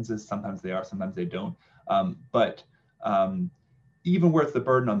summonses. Sometimes they are, sometimes they don't. Even where it's the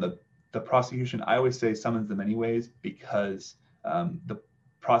burden on the prosecution, I always say summons them anyways, because the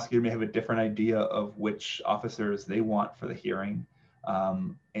prosecutor may have a different idea of which officers they want for the hearing.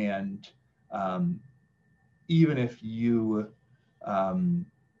 even if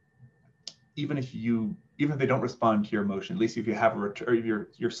they don't respond to your motion, at least if you have a return,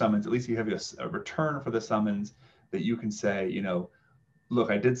 your summons, at least you have a return for the summons that you can say, you know, look,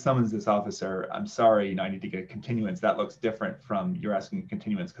 I did summons this officer. I'm sorry, you know, I need to get a continuance. That looks different from you're asking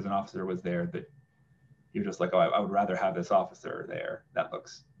continuance because an officer was there that you're just like, oh, I would rather have this officer there. That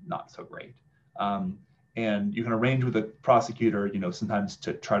looks not so great. And you can arrange with the prosecutor, you know, sometimes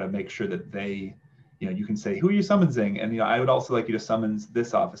to try to make sure that they, you know, you can say, who are you summoning? And, you know, I would also like you to summons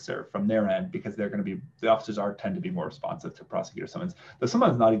this officer from their end because they're going to be, the officers tend to be more responsive to prosecutor summons. Though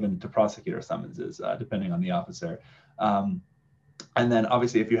sometimes not even to prosecutor summonses, depending on the officer. And then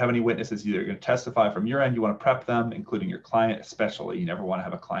obviously, if you have any witnesses, you're going to testify from your end, you want to prep them, including your client, especially. You never want to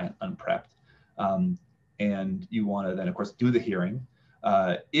have a client unprepped. And you want to then, of course, do the hearing.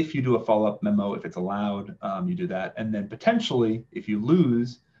 If you do a follow-up memo, if it's allowed, you do that. And then potentially, if you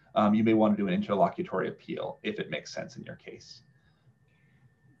lose, you may want to do an interlocutory appeal if it makes sense in your case.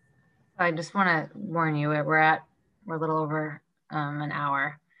 I just want to warn you, we're a little over an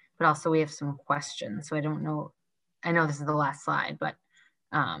hour, but also we have some questions. So I don't know, I know this is the last slide, but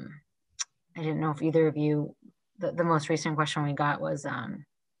I didn't know if either of you, the most recent question we got was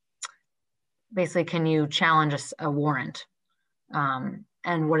basically, can you challenge a warrant?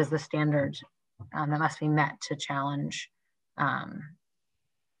 And what is the standard that must be met to challenge,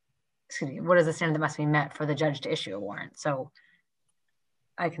 what is the standard that must be met for the judge to issue a warrant? So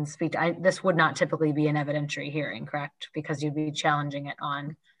I can speak to, this would not typically be an evidentiary hearing, correct? Because you'd be challenging it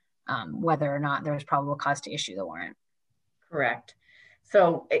on whether or not there's probable cause to issue the warrant. Correct.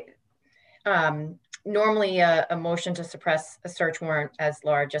 So normally a motion to suppress a search warrant, as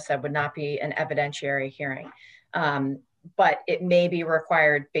Laura just said, would not be an evidentiary hearing. But it may be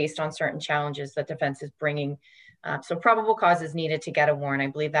required based on certain challenges that defense is bringing. So probable cause is needed to get a warrant. I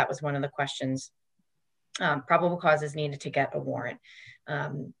believe that was one of the questions. Probable cause is needed to get a warrant.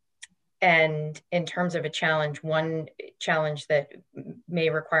 And in terms of a challenge, one challenge that may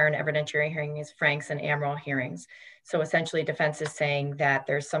require an evidentiary hearing is Franks and Amaral hearings. So essentially defense is saying that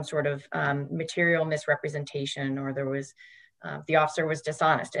there's some sort of material misrepresentation, or there was, the officer was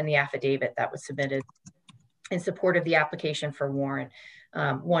dishonest in the affidavit that was submitted in support of the application for warrant.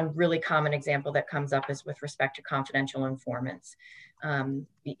 One really common example that comes up is with respect to confidential informants.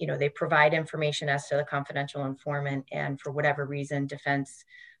 You know, they provide information as to the confidential informant, and for whatever reason, defense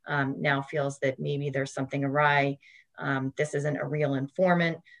now feels that maybe there's something awry. This isn't a real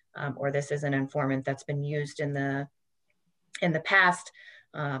informant, or this is an informant that's been used in the past.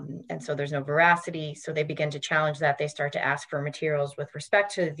 And so there's no veracity. So they begin to challenge that. They start to ask for materials with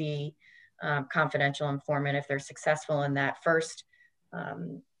respect to the confidential informant. If they're successful in that first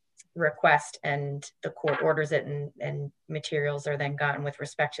request and the court orders it, and materials are then gotten with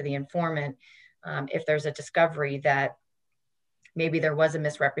respect to the informant, if there's a discovery that maybe there was a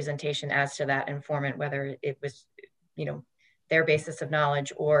misrepresentation as to that informant, whether it was, you know, their basis of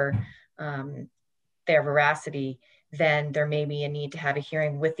knowledge or their veracity, then there may be a need to have a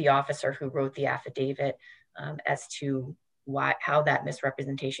hearing with the officer who wrote the affidavit as to how that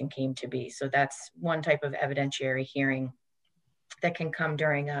misrepresentation came to be. So that's one type of evidentiary hearing that can come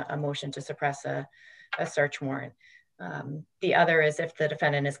during a motion to suppress a search warrant. The other is if the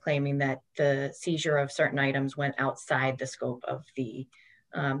defendant is claiming that the seizure of certain items went outside the scope of the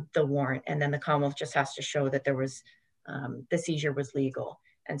warrant, and then the Commonwealth just has to show that there was the seizure was legal.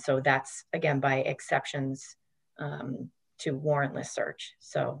 And so that's, again, by exceptions to warrantless search.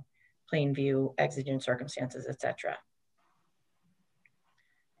 So plain view, exigent circumstances, etc.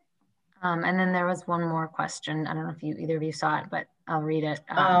 And then there was one more question. I don't know if either of you saw it, but I'll read it.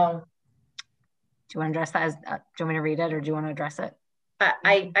 Do you want to address that? Do you want me to read it, or do you want to address it?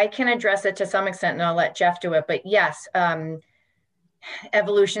 I can address it to some extent, and I'll let Jeff do it. But yes,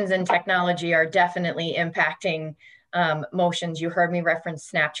 evolutions in technology are definitely impacting motions. You heard me reference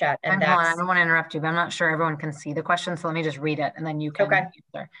Snapchat, and I don't want to interrupt you, but I'm not sure everyone can see the question, so let me just read it, and then you can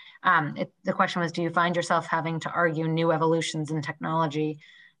answer. The question was, do you find yourself having to argue new evolutions in technology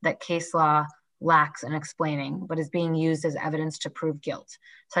that case law lacks in explaining, but is being used as evidence to prove guilt,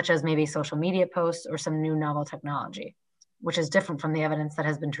 such as maybe social media posts or some new novel technology, which is different from the evidence that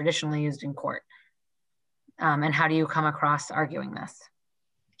has been traditionally used in court? And how do you come across arguing this?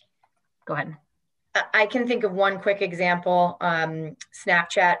 Go ahead. I can think of one quick example.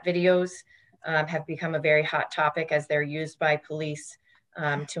 Snapchat videos have become a very hot topic as they're used by police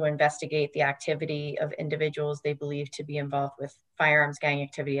to investigate the activity of individuals they believe to be involved with firearms gang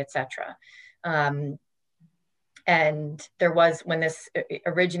activity, etc. And there was, when this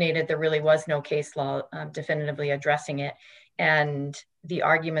originated, there really was no case law definitively addressing it. And the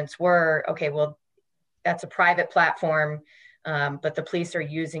arguments were, okay, well, that's a private platform, but the police are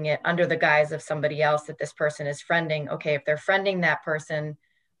using it under the guise of somebody else that this person is friending. Okay, if they're friending that person,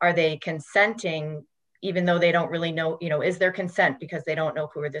 are they consenting even though they don't really know, is there consent because they don't know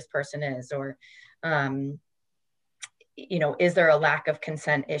who this person is? Or, is there a lack of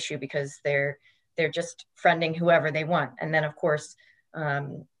consent issue because they're just friending whoever they want? And then of course,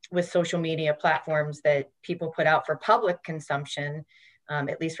 with social media platforms that people put out for public consumption,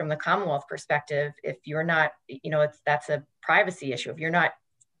 at least from the Commonwealth perspective, if you're not, that's a privacy issue. If you're not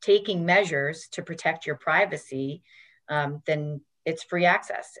taking measures to protect your privacy, then it's free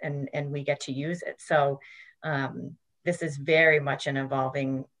access and we get to use it. So this is very much an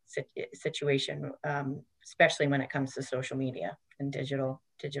evolving situation, especially when it comes to social media and digital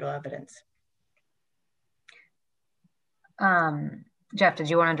evidence. Jeff, did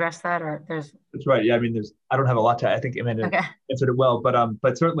you want to address that, or there's? That's right. Yeah, I mean, I don't have a lot to. I think Amanda answered it well,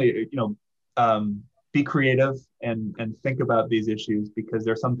 but certainly, be creative and think about these issues, because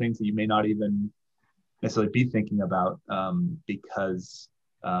there are some things that you may not even necessarily be thinking about because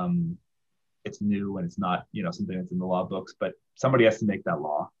it's new and it's not something that's in the law books, but somebody has to make that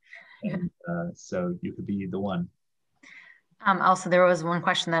law, and so you could be the one. Also, there was one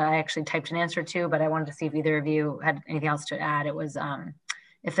question that I actually typed an answer to, but I wanted to see if either of you had anything else to add. It was,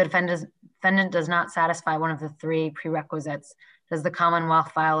 if the defendant does not satisfy one of the 3 prerequisites, does the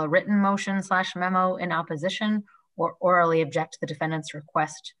Commonwealth file a written motion/memo in opposition, or orally object to the defendant's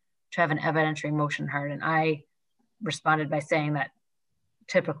request to have an evidentiary motion heard? And I responded by saying that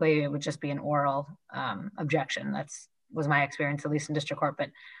typically it would just be an oral objection. Was my experience, at least in district court, but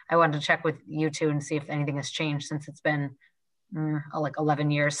I wanted to check with you two and see if anything has changed since it's been like 11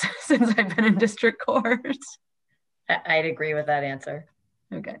 years since I've been in district court. I'd agree with that answer.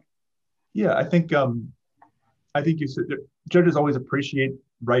 Okay. Yeah, I think you said judges always appreciate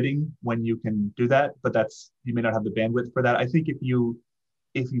writing when you can do that, but you may not have the bandwidth for that. I think if you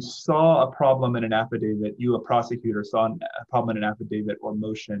saw a problem in an affidavit, you, a prosecutor, saw a problem in an affidavit or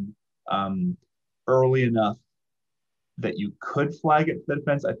motion early enough that you could flag it to the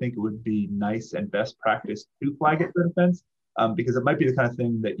defense, I think it would be nice and best practice to flag it to the defense, because it might be the kind of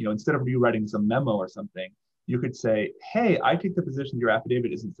thing that, instead of you writing some memo or something, you could say, hey, I take the position your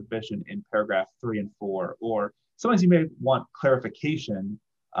affidavit isn't sufficient in paragraph 3 and 4, or sometimes you may want clarification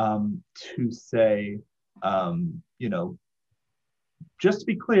to say, just to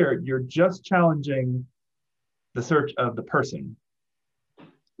be clear, you're just challenging the search of the person,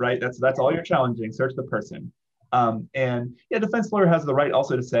 right? That's all you're challenging, search the person. And yeah, defense lawyer has the right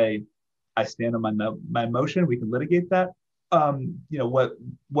also to say, I stand on my motion, we can litigate that.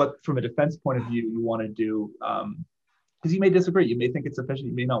 What from a defense point of view you want to do, because you may disagree, you may think it's sufficient,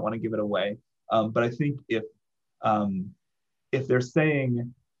 you may not want to give it away. But I think if they're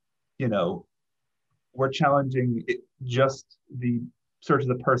saying, we're challenging just the search of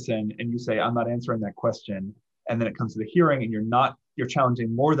the person, and you say, I'm not answering that question, and then it comes to the hearing and you're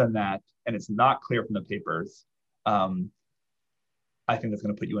challenging more than that, and it's not clear from the papers, I think that's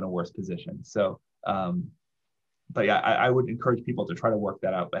going to put you in a worse position. So, but yeah, I would encourage people to try to work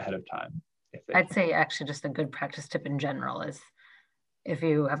that out ahead of time. I'd say actually just a good practice tip in general is if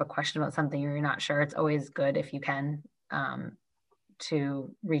you have a question about something or you're not sure, it's always good if you can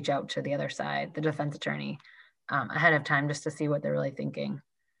to reach out to the other side, the defense attorney, ahead of time, just to see what they're really thinking.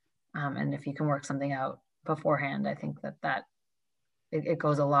 And if you can work something out beforehand, I think that it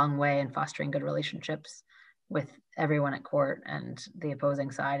goes a long way in fostering good relationships with everyone at court and the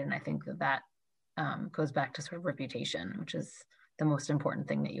opposing side. And I think that goes back to sort of reputation, which is the most important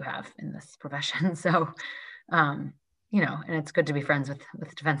thing that you have in this profession. So, and it's good to be friends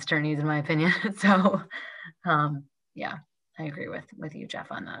with defense attorneys, in my opinion. So, yeah, I agree with you,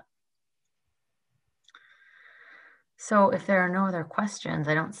 Jeff, on that. So if there are no other questions,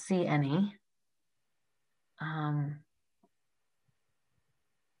 I don't see any. I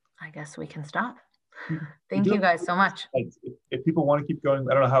guess we can stop. Thank you guys so much. If people want to keep going,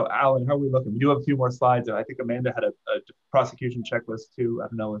 I don't know how, Alan, how are we looking? We do have a few more slides. I think Amanda had a prosecution checklist too. I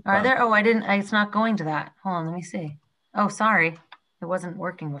don't know. Are there? Oh, it's not going to that. Hold on, let me see. Oh, sorry. It wasn't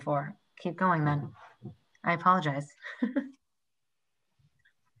working before. Keep going then. I apologize.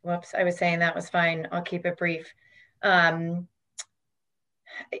 Whoops, I was saying that was fine. I'll keep it brief.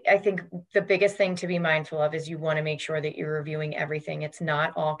 I think the biggest thing to be mindful of is you want to make sure that you're reviewing everything. It's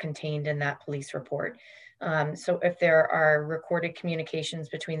not all contained in that police report. So if there are recorded communications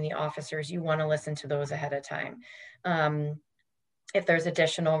between the officers, you want to listen to those ahead of time. If there's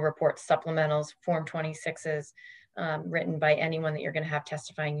additional reports, supplementals, Form 26s, written by anyone that you're going to have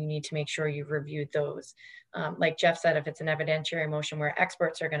testifying, you need to make sure you've reviewed those. Like Jeff said, if it's an evidentiary motion where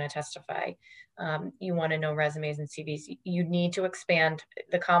experts are going to testify, you want to know resumes and CVs. You need to expand.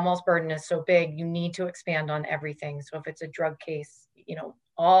 The Commonwealth's burden is so big, you need to expand on everything. So if it's a drug case, you know,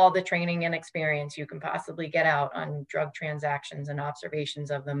 all the training and experience you can possibly get out on drug transactions and observations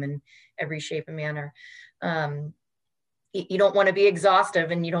of them in every shape and manner. You don't want to be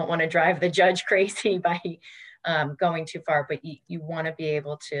exhaustive, and you don't want to drive the judge crazy by going too far, but you want to be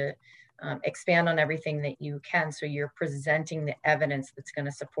able to expand on everything that you can, so you're presenting the evidence that's going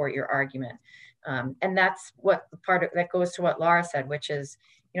to support your argument. And that's what that goes to what Laura said, which is,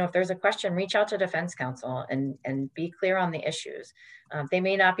 you know, if there's a question, reach out to defense counsel and be clear on the issues. They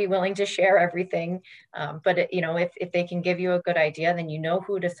may not be willing to share everything, but you know, if they can give you a good idea, then you know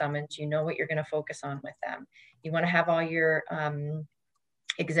who to summons, you know what you're going to focus on with them. You want to have all your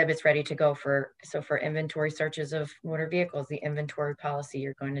exhibits ready to go for inventory searches of motor vehicles, the inventory policy,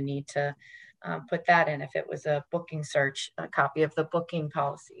 you're going to need to put that in. If it was a booking search, a copy of the booking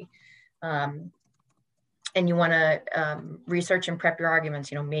policy. And you want to research and prep your arguments,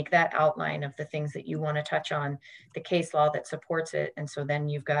 you know, make that outline of the things that you want to touch on, the case law that supports it. And so then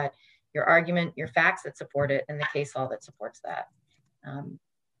you've got your argument, your facts that support it, and the case law that supports that.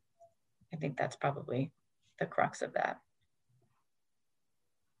 I think that's probably the crux of that.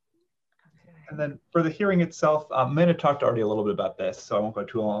 And then for the hearing itself, Amanda talked already a little bit about this, so I won't go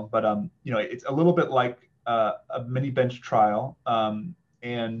too long, but you know, it's a little bit like a mini bench trial.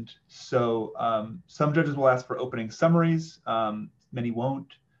 And so some judges will ask for opening summaries, many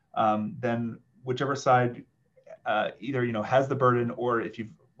won't. Then whichever side either, you know, has the burden, or if you've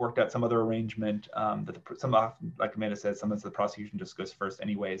worked out some other arrangement that some often, like Amanda said, sometimes the prosecution just goes first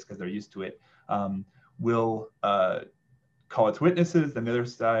anyways because they're used to it, will call its witnesses, then the other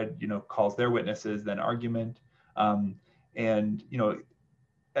side, you know, calls their witnesses, then argument. And, you know,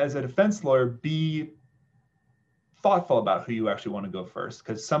 as a defense lawyer, be thoughtful about who you actually want to go first,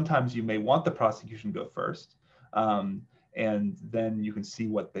 because sometimes you may want the prosecution to go first, and then you can see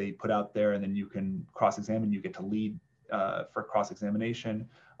what they put out there, and then you can cross-examine, you get to lead for cross-examination,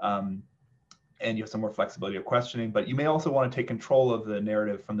 and you have some more flexibility of questioning, but you may also want to take control of the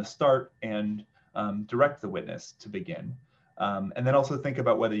narrative from the start and direct the witness to begin. And then also think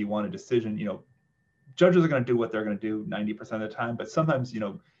about whether you want a decision. You know, judges are going to do what they're going to do 90% of the time, but sometimes, you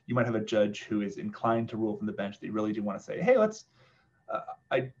know, you might have a judge who is inclined to rule from the bench that you really do want to say, hey, let's,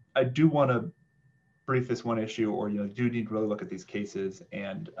 I do want to brief this one issue, or, you know, do need to really look at these cases.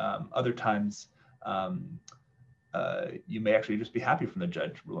 And other times, you may actually just be happy from the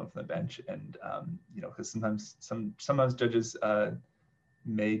judge ruling from the bench. And, you know, because sometimes judges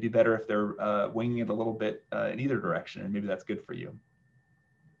may be better if they're winging it a little bit in either direction, and maybe that's good for you.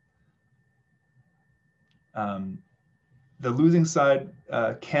 The losing side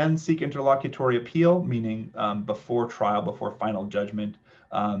can seek interlocutory appeal, meaning before trial, before final judgment,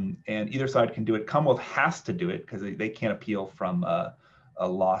 and either side can do it. Commonwealth has to do it because they can't appeal from a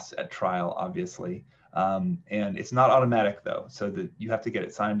loss at trial, obviously. And it's not automatic though, so that you have to get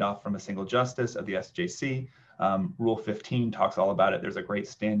it signed off from a single justice of the SJC. Rule 15 talks all about it. There's a great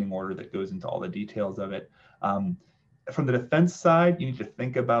standing order that goes into all the details of it. From the defense side, you need to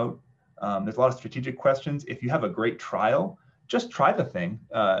think about, there's a lot of strategic questions. If you have a great trial, just try the thing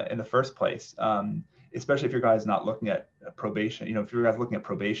in the first place, especially if your guy's not looking at probation. You know, if your guy's looking at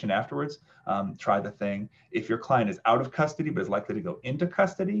probation afterwards, try the thing. If your client is out of custody but is likely to go into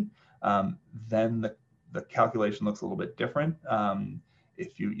custody, then the calculation looks a little bit different.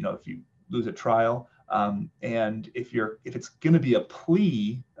 If you lose a trial, and if it's going to be a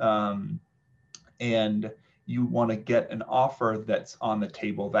plea, and you want to get an offer that's on the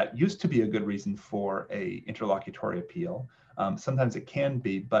table, that used to be a good reason for a interlocutory appeal. Sometimes it can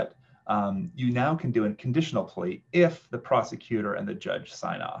be, but you now can do a conditional plea if the prosecutor and the judge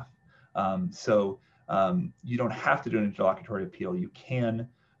sign off. So you don't have to do an interlocutory appeal. You can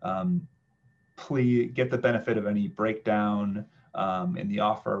plea, get the benefit of any breakdown in the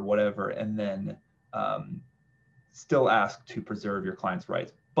offer or whatever, and then still ask to preserve your client's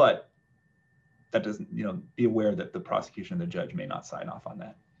rights. But that doesn't, you know, be aware that the prosecution and the judge may not sign off on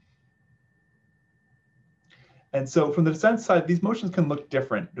that. And so from the defense side, these motions can look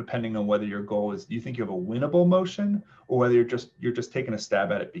different depending on whether your goal is, do you think you have a winnable motion, or whether you're just taking a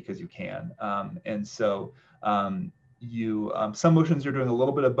stab at it because you can. And so some motions you're doing a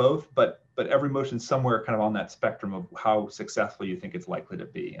little bit of both, but every motion is somewhere kind of on that spectrum of how successful you think it's likely to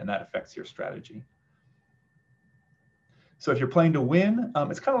be, and that affects your strategy. So if you're playing to win,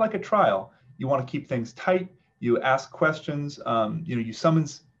 it's kind of like a trial. You want to keep things tight. You ask questions. You know, you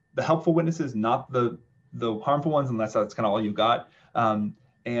summons the helpful witnesses, not the the harmful ones unless that's kind of all you got.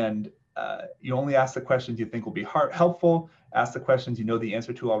 And you only ask the questions you think will be helpful. Ask the questions you know the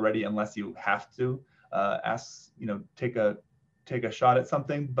answer to already, unless you have to take a shot at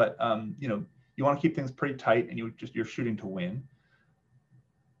something. But you want to keep things pretty tight, and you're shooting to win.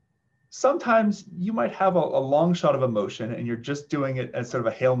 Sometimes you might have a long shot of a motion, and you're just doing it as sort of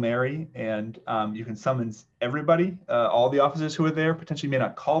a Hail Mary, and you can summons everybody, all the officers who are there. Potentially may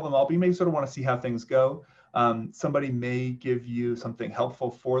not call them all, but you may sort of want to see how things go. Somebody may give you something helpful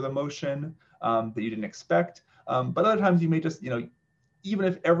for the motion that you didn't expect. But other times you may just, even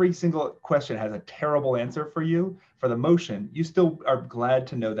if every single question has a terrible answer for you for the motion, you still are glad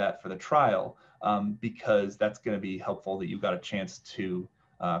to know that for the trial, because that's going to be helpful that you've got a chance to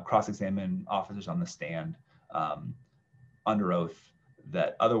cross-examine officers on the stand under oath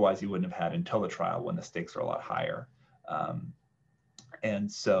that otherwise you wouldn't have had until the trial, when the stakes are a lot higher.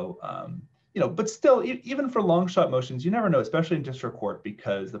 And so, but still, even for long shot motions, you never know, especially in district court,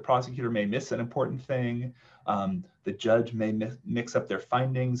 because the prosecutor may miss an important thing. The judge may mix up their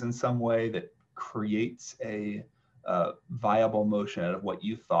findings in some way that creates a viable motion out of what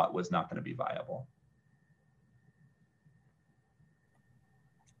you thought was not going to be viable.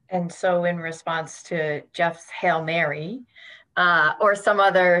 And so in response to Jeff's Hail Mary, or some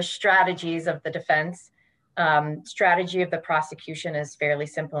other strategies of the defense, strategy of the prosecution is fairly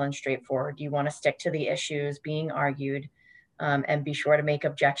simple and straightforward. You want to stick to the issues being argued, and be sure to make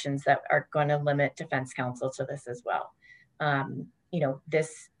objections that are going to limit defense counsel to this as well.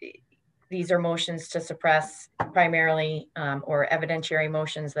 These are motions to suppress primarily, or evidentiary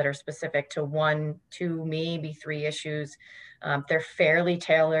motions that are specific to 1, 2, maybe 3 issues. They're fairly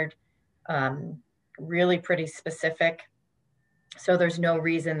tailored, really pretty specific. So there's no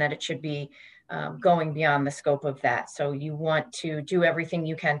reason that it should be going beyond the scope of that. So you want to do everything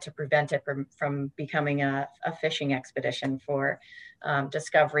you can to prevent it from becoming a fishing expedition for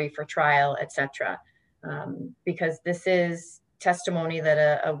discovery, for trial, etc. Because this is testimony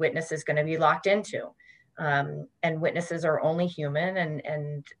that a witness is going to be locked into. And witnesses are only human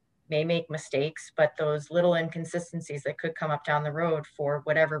and may make mistakes, but those little inconsistencies that could come up down the road for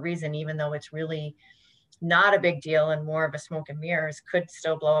whatever reason, even though it's really not a big deal and more of a smoke and mirrors, could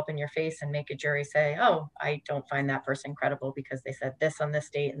still blow up in your face and make a jury say, oh, I don't find that person credible because they said this on this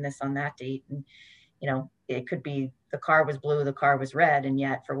date and this on that date. And, it could be the car was blue, the car was red. And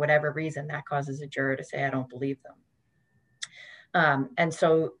yet for whatever reason, that causes a juror to say, I don't believe them. And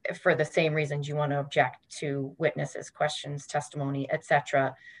so for the same reasons, you want to object to witnesses, questions, testimony,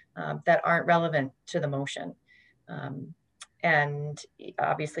 etc., that aren't relevant to the motion. And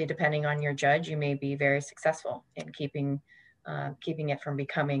obviously, depending on your judge, you may be very successful in keeping it from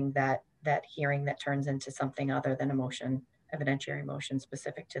becoming that hearing that turns into something other than a motion, evidentiary motion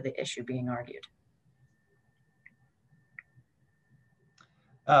specific to the issue being argued.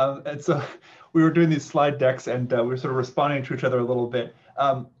 And so we were doing these slide decks, and we were sort of responding to each other a little bit.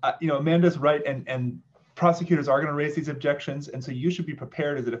 Amanda's right, and prosecutors are going to raise these objections, and so you should be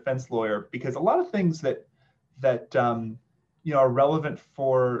prepared as a defense lawyer, because a lot of things that are relevant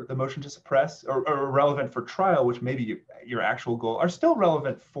for the motion to suppress, or relevant for trial, which may be your actual goal, are still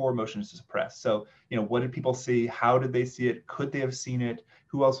relevant for motions to suppress. So, what did people see? How did they see it? Could they have seen it?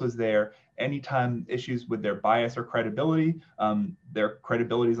 Who else was there? Anytime issues with their bias or credibility, their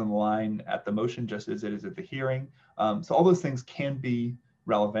credibility is on the line at the motion just as it is at the hearing. So all those things can be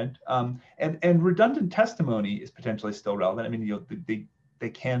relevant. And redundant testimony is potentially still relevant. I mean, they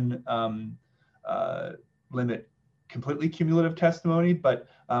can limit completely cumulative testimony, but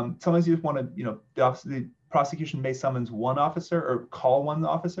sometimes you just want to, the prosecution may summons one officer or call one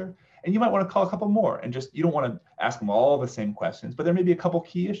officer, and you might want to call a couple more, and you don't want to ask them all the same questions, but there may be a couple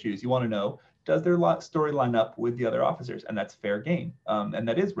key issues you want to know. Does their story line up with the other officers? And that's fair game, and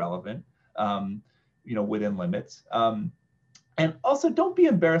that is relevant, within limits. And also, don't be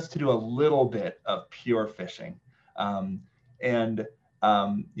embarrassed to do a little bit of pure fishing. The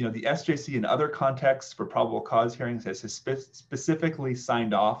SJC in other contexts for probable cause hearings has specifically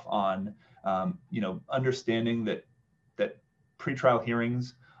signed off on, understanding that pretrial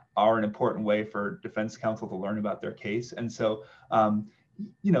hearings are an important way for defense counsel to learn about their case. And so,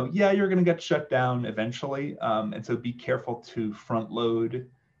 you're going to get shut down eventually. And so be careful to front load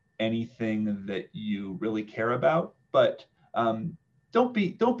anything that you really care about, but don't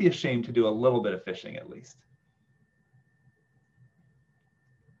be ashamed to do a little bit of fishing at least.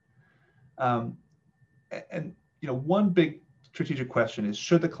 One big strategic question is,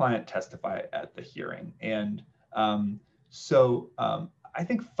 should the client testify at the hearing? And I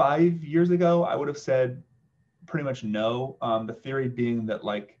think 5 years ago, I would have said pretty much no. The theory being that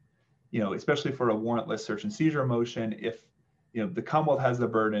especially for a warrantless search and seizure motion, if the Commonwealth has the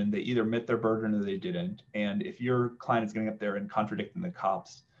burden, they either met their burden or they didn't. And if your client is getting up there and contradicting the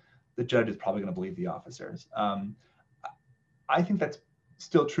cops, the judge is probably going to believe the officers. I think that's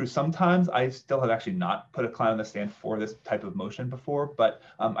still true sometimes. I still have actually not put a client on the stand for this type of motion before, but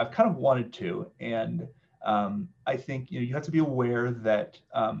I've kind of wanted to. And I think you have to be aware that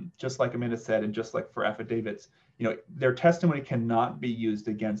just like Amanda said, and just like for affidavits, their testimony cannot be used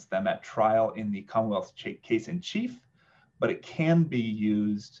against them at trial in the Commonwealth's case in chief, but it can be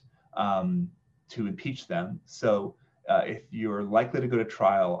used to impeach them. So if you're likely to go to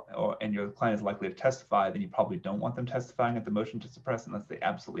trial and your client is likely to testify, then you probably don't want them testifying at the motion to suppress unless they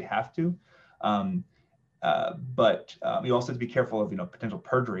absolutely have to. But you also have to be careful of potential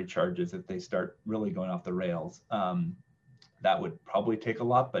perjury charges if they start really going off the rails. That would probably take a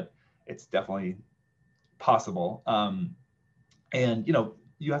lot, but it's definitely possible. And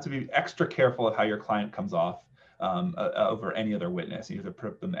you have to be extra careful of how your client comes off over any other witness. You have to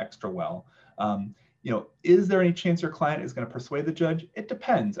prep them extra well. Is there any chance your client is going to persuade the judge? It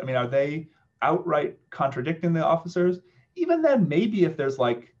depends. I mean, are they outright contradicting the officers? Even then, maybe if there's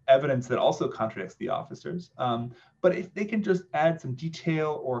like evidence that also contradicts the officers. But if they can just add some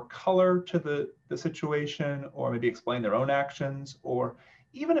detail or color to the situation, or maybe explain their own actions, or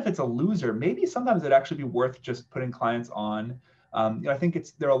even if it's a loser, maybe sometimes it'd actually be worth just putting clients on. I think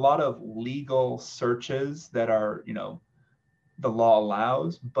there are a lot of legal searches that are, the law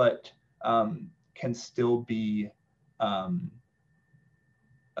allows, but can still be, I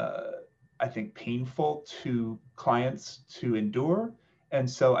think, painful to clients to endure. And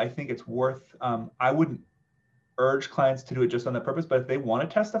so I think it's worth, I wouldn't urge clients to do it just on that purpose, but if they want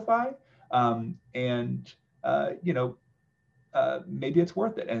to testify maybe it's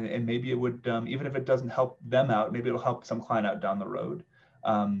worth it. And maybe it would, even if it doesn't help them out, maybe it'll help some client out down the road.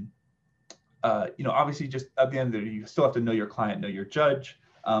 Obviously just at the end of the day, you still have to know your client, know your judge.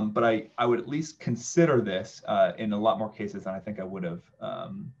 But I would at least consider this in a lot more cases than I think I would have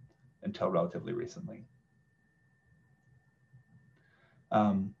until relatively recently.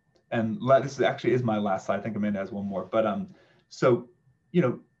 This actually is my last slide. I think Amanda has one more. But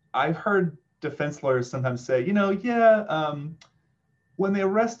I've heard defense lawyers sometimes say, when they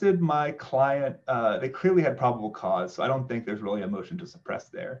arrested my client, they clearly had probable cause. So I don't think there's really a motion to suppress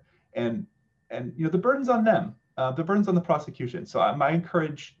there. And the burden's on them. The burden's on the prosecution. So I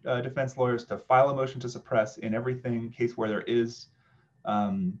encourage defense lawyers to file a motion to suppress in everything case where there is,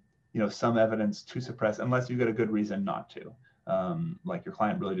 some evidence to suppress, unless you've got a good reason not to. Like your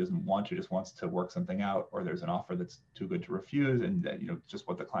client really doesn't want to, just wants to work something out, or there's an offer that's too good to refuse, and that just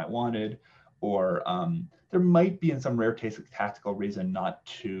what the client wanted, or there might be in some rare case a tactical reason not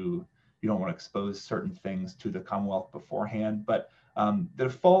to. You don't want to expose certain things to the Commonwealth beforehand, but the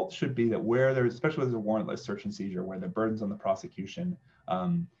default should be that where there's, especially with a warrantless search and seizure, where the burden's on the prosecution,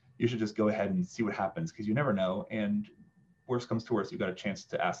 you should just go ahead and see what happens, because you never know. And worst comes to worst, you've got a chance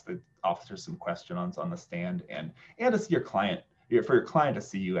to ask the officers some questions on the stand, and to see your client, for your client to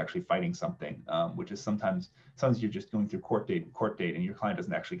see you actually fighting something, which is sometimes you're just going through court date, and your client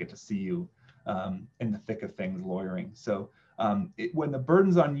doesn't actually get to see you in the thick of things lawyering. So when the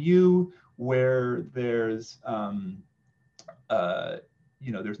burden's on you, where there's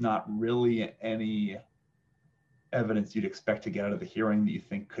there's not really any evidence you'd expect to get out of the hearing that you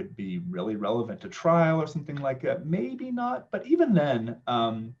think could be really relevant to trial or something like that, maybe not. But even then,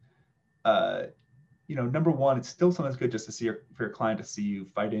 number one, it's still sometimes good just to see for your client to see you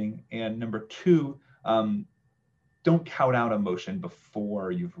fighting. And number two, don't count out a motion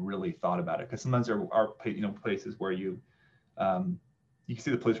before you've really thought about it, because sometimes there are places where you can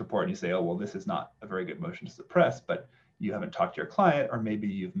see the police report and you say, oh, well, this is not a very good motion to suppress, but you haven't talked to your client, or maybe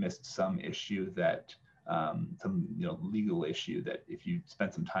you've missed some issue that some legal issue that if you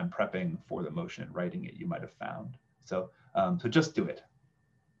spent some time prepping for the motion and writing it, you might have found. So so just do it.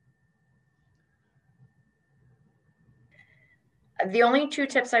 The only two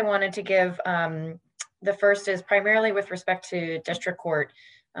tips I wanted to give, the first is primarily with respect to district court.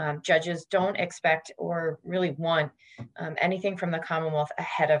 Judges don't expect or really want anything from the Commonwealth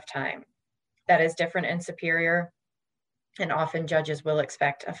ahead of time. That is different in Superior, and often judges will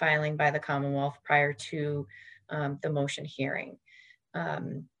expect a filing by the Commonwealth prior to the motion hearing.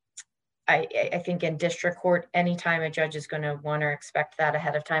 I think in district court, anytime a judge is going to want or expect that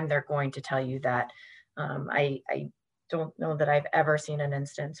ahead of time, they're going to tell you that. I don't know that I've ever seen an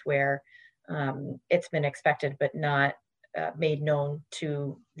instance where it's been expected but not made known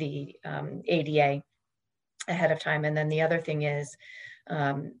to the ADA ahead of time. And then the other thing is,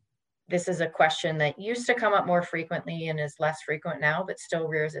 this is a question that used to come up more frequently and is less frequent now, but still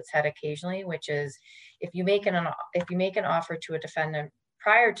rears its head occasionally, which is if you make an offer to a defendant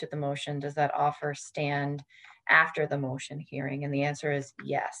prior to the motion, does that offer stand after the motion hearing? And the answer is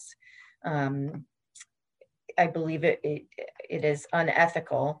yes. I believe it is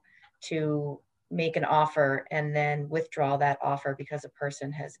unethical to make an offer and then withdraw that offer because a person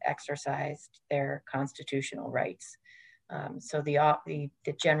has exercised their constitutional rights. So the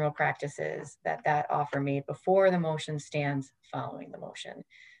general practice is that offer made before the motion stands following the motion,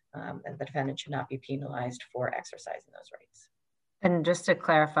 and the defendant should not be penalized for exercising those rights. And just to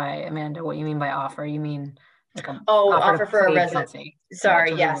clarify, Amanda, what you mean by offer, you mean like offer for a resolution.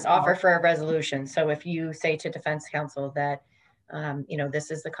 Sorry, yes, offer out. for a resolution. So if you say to defense counsel that,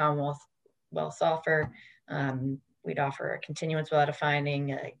 this is the Commonwealth's offer, we'd offer a continuance without a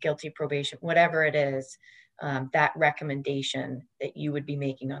finding, a guilty probation, whatever it is, that recommendation that you would be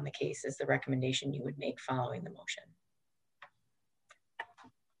making on the case is the recommendation you would make following the motion.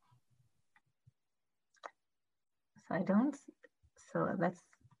 So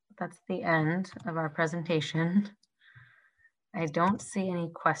that's the end of our presentation. I don't see any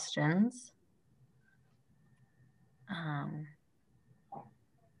questions.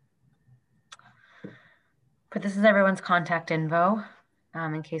 But this is everyone's contact info.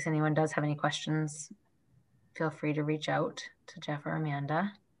 In case anyone does have any questions, feel free to reach out to Jeff or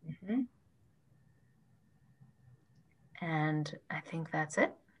Amanda. Mm-hmm. And I think that's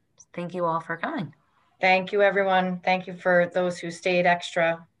it. Thank you all for coming. Thank you, everyone. Thank you for those who stayed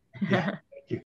extra. Yeah.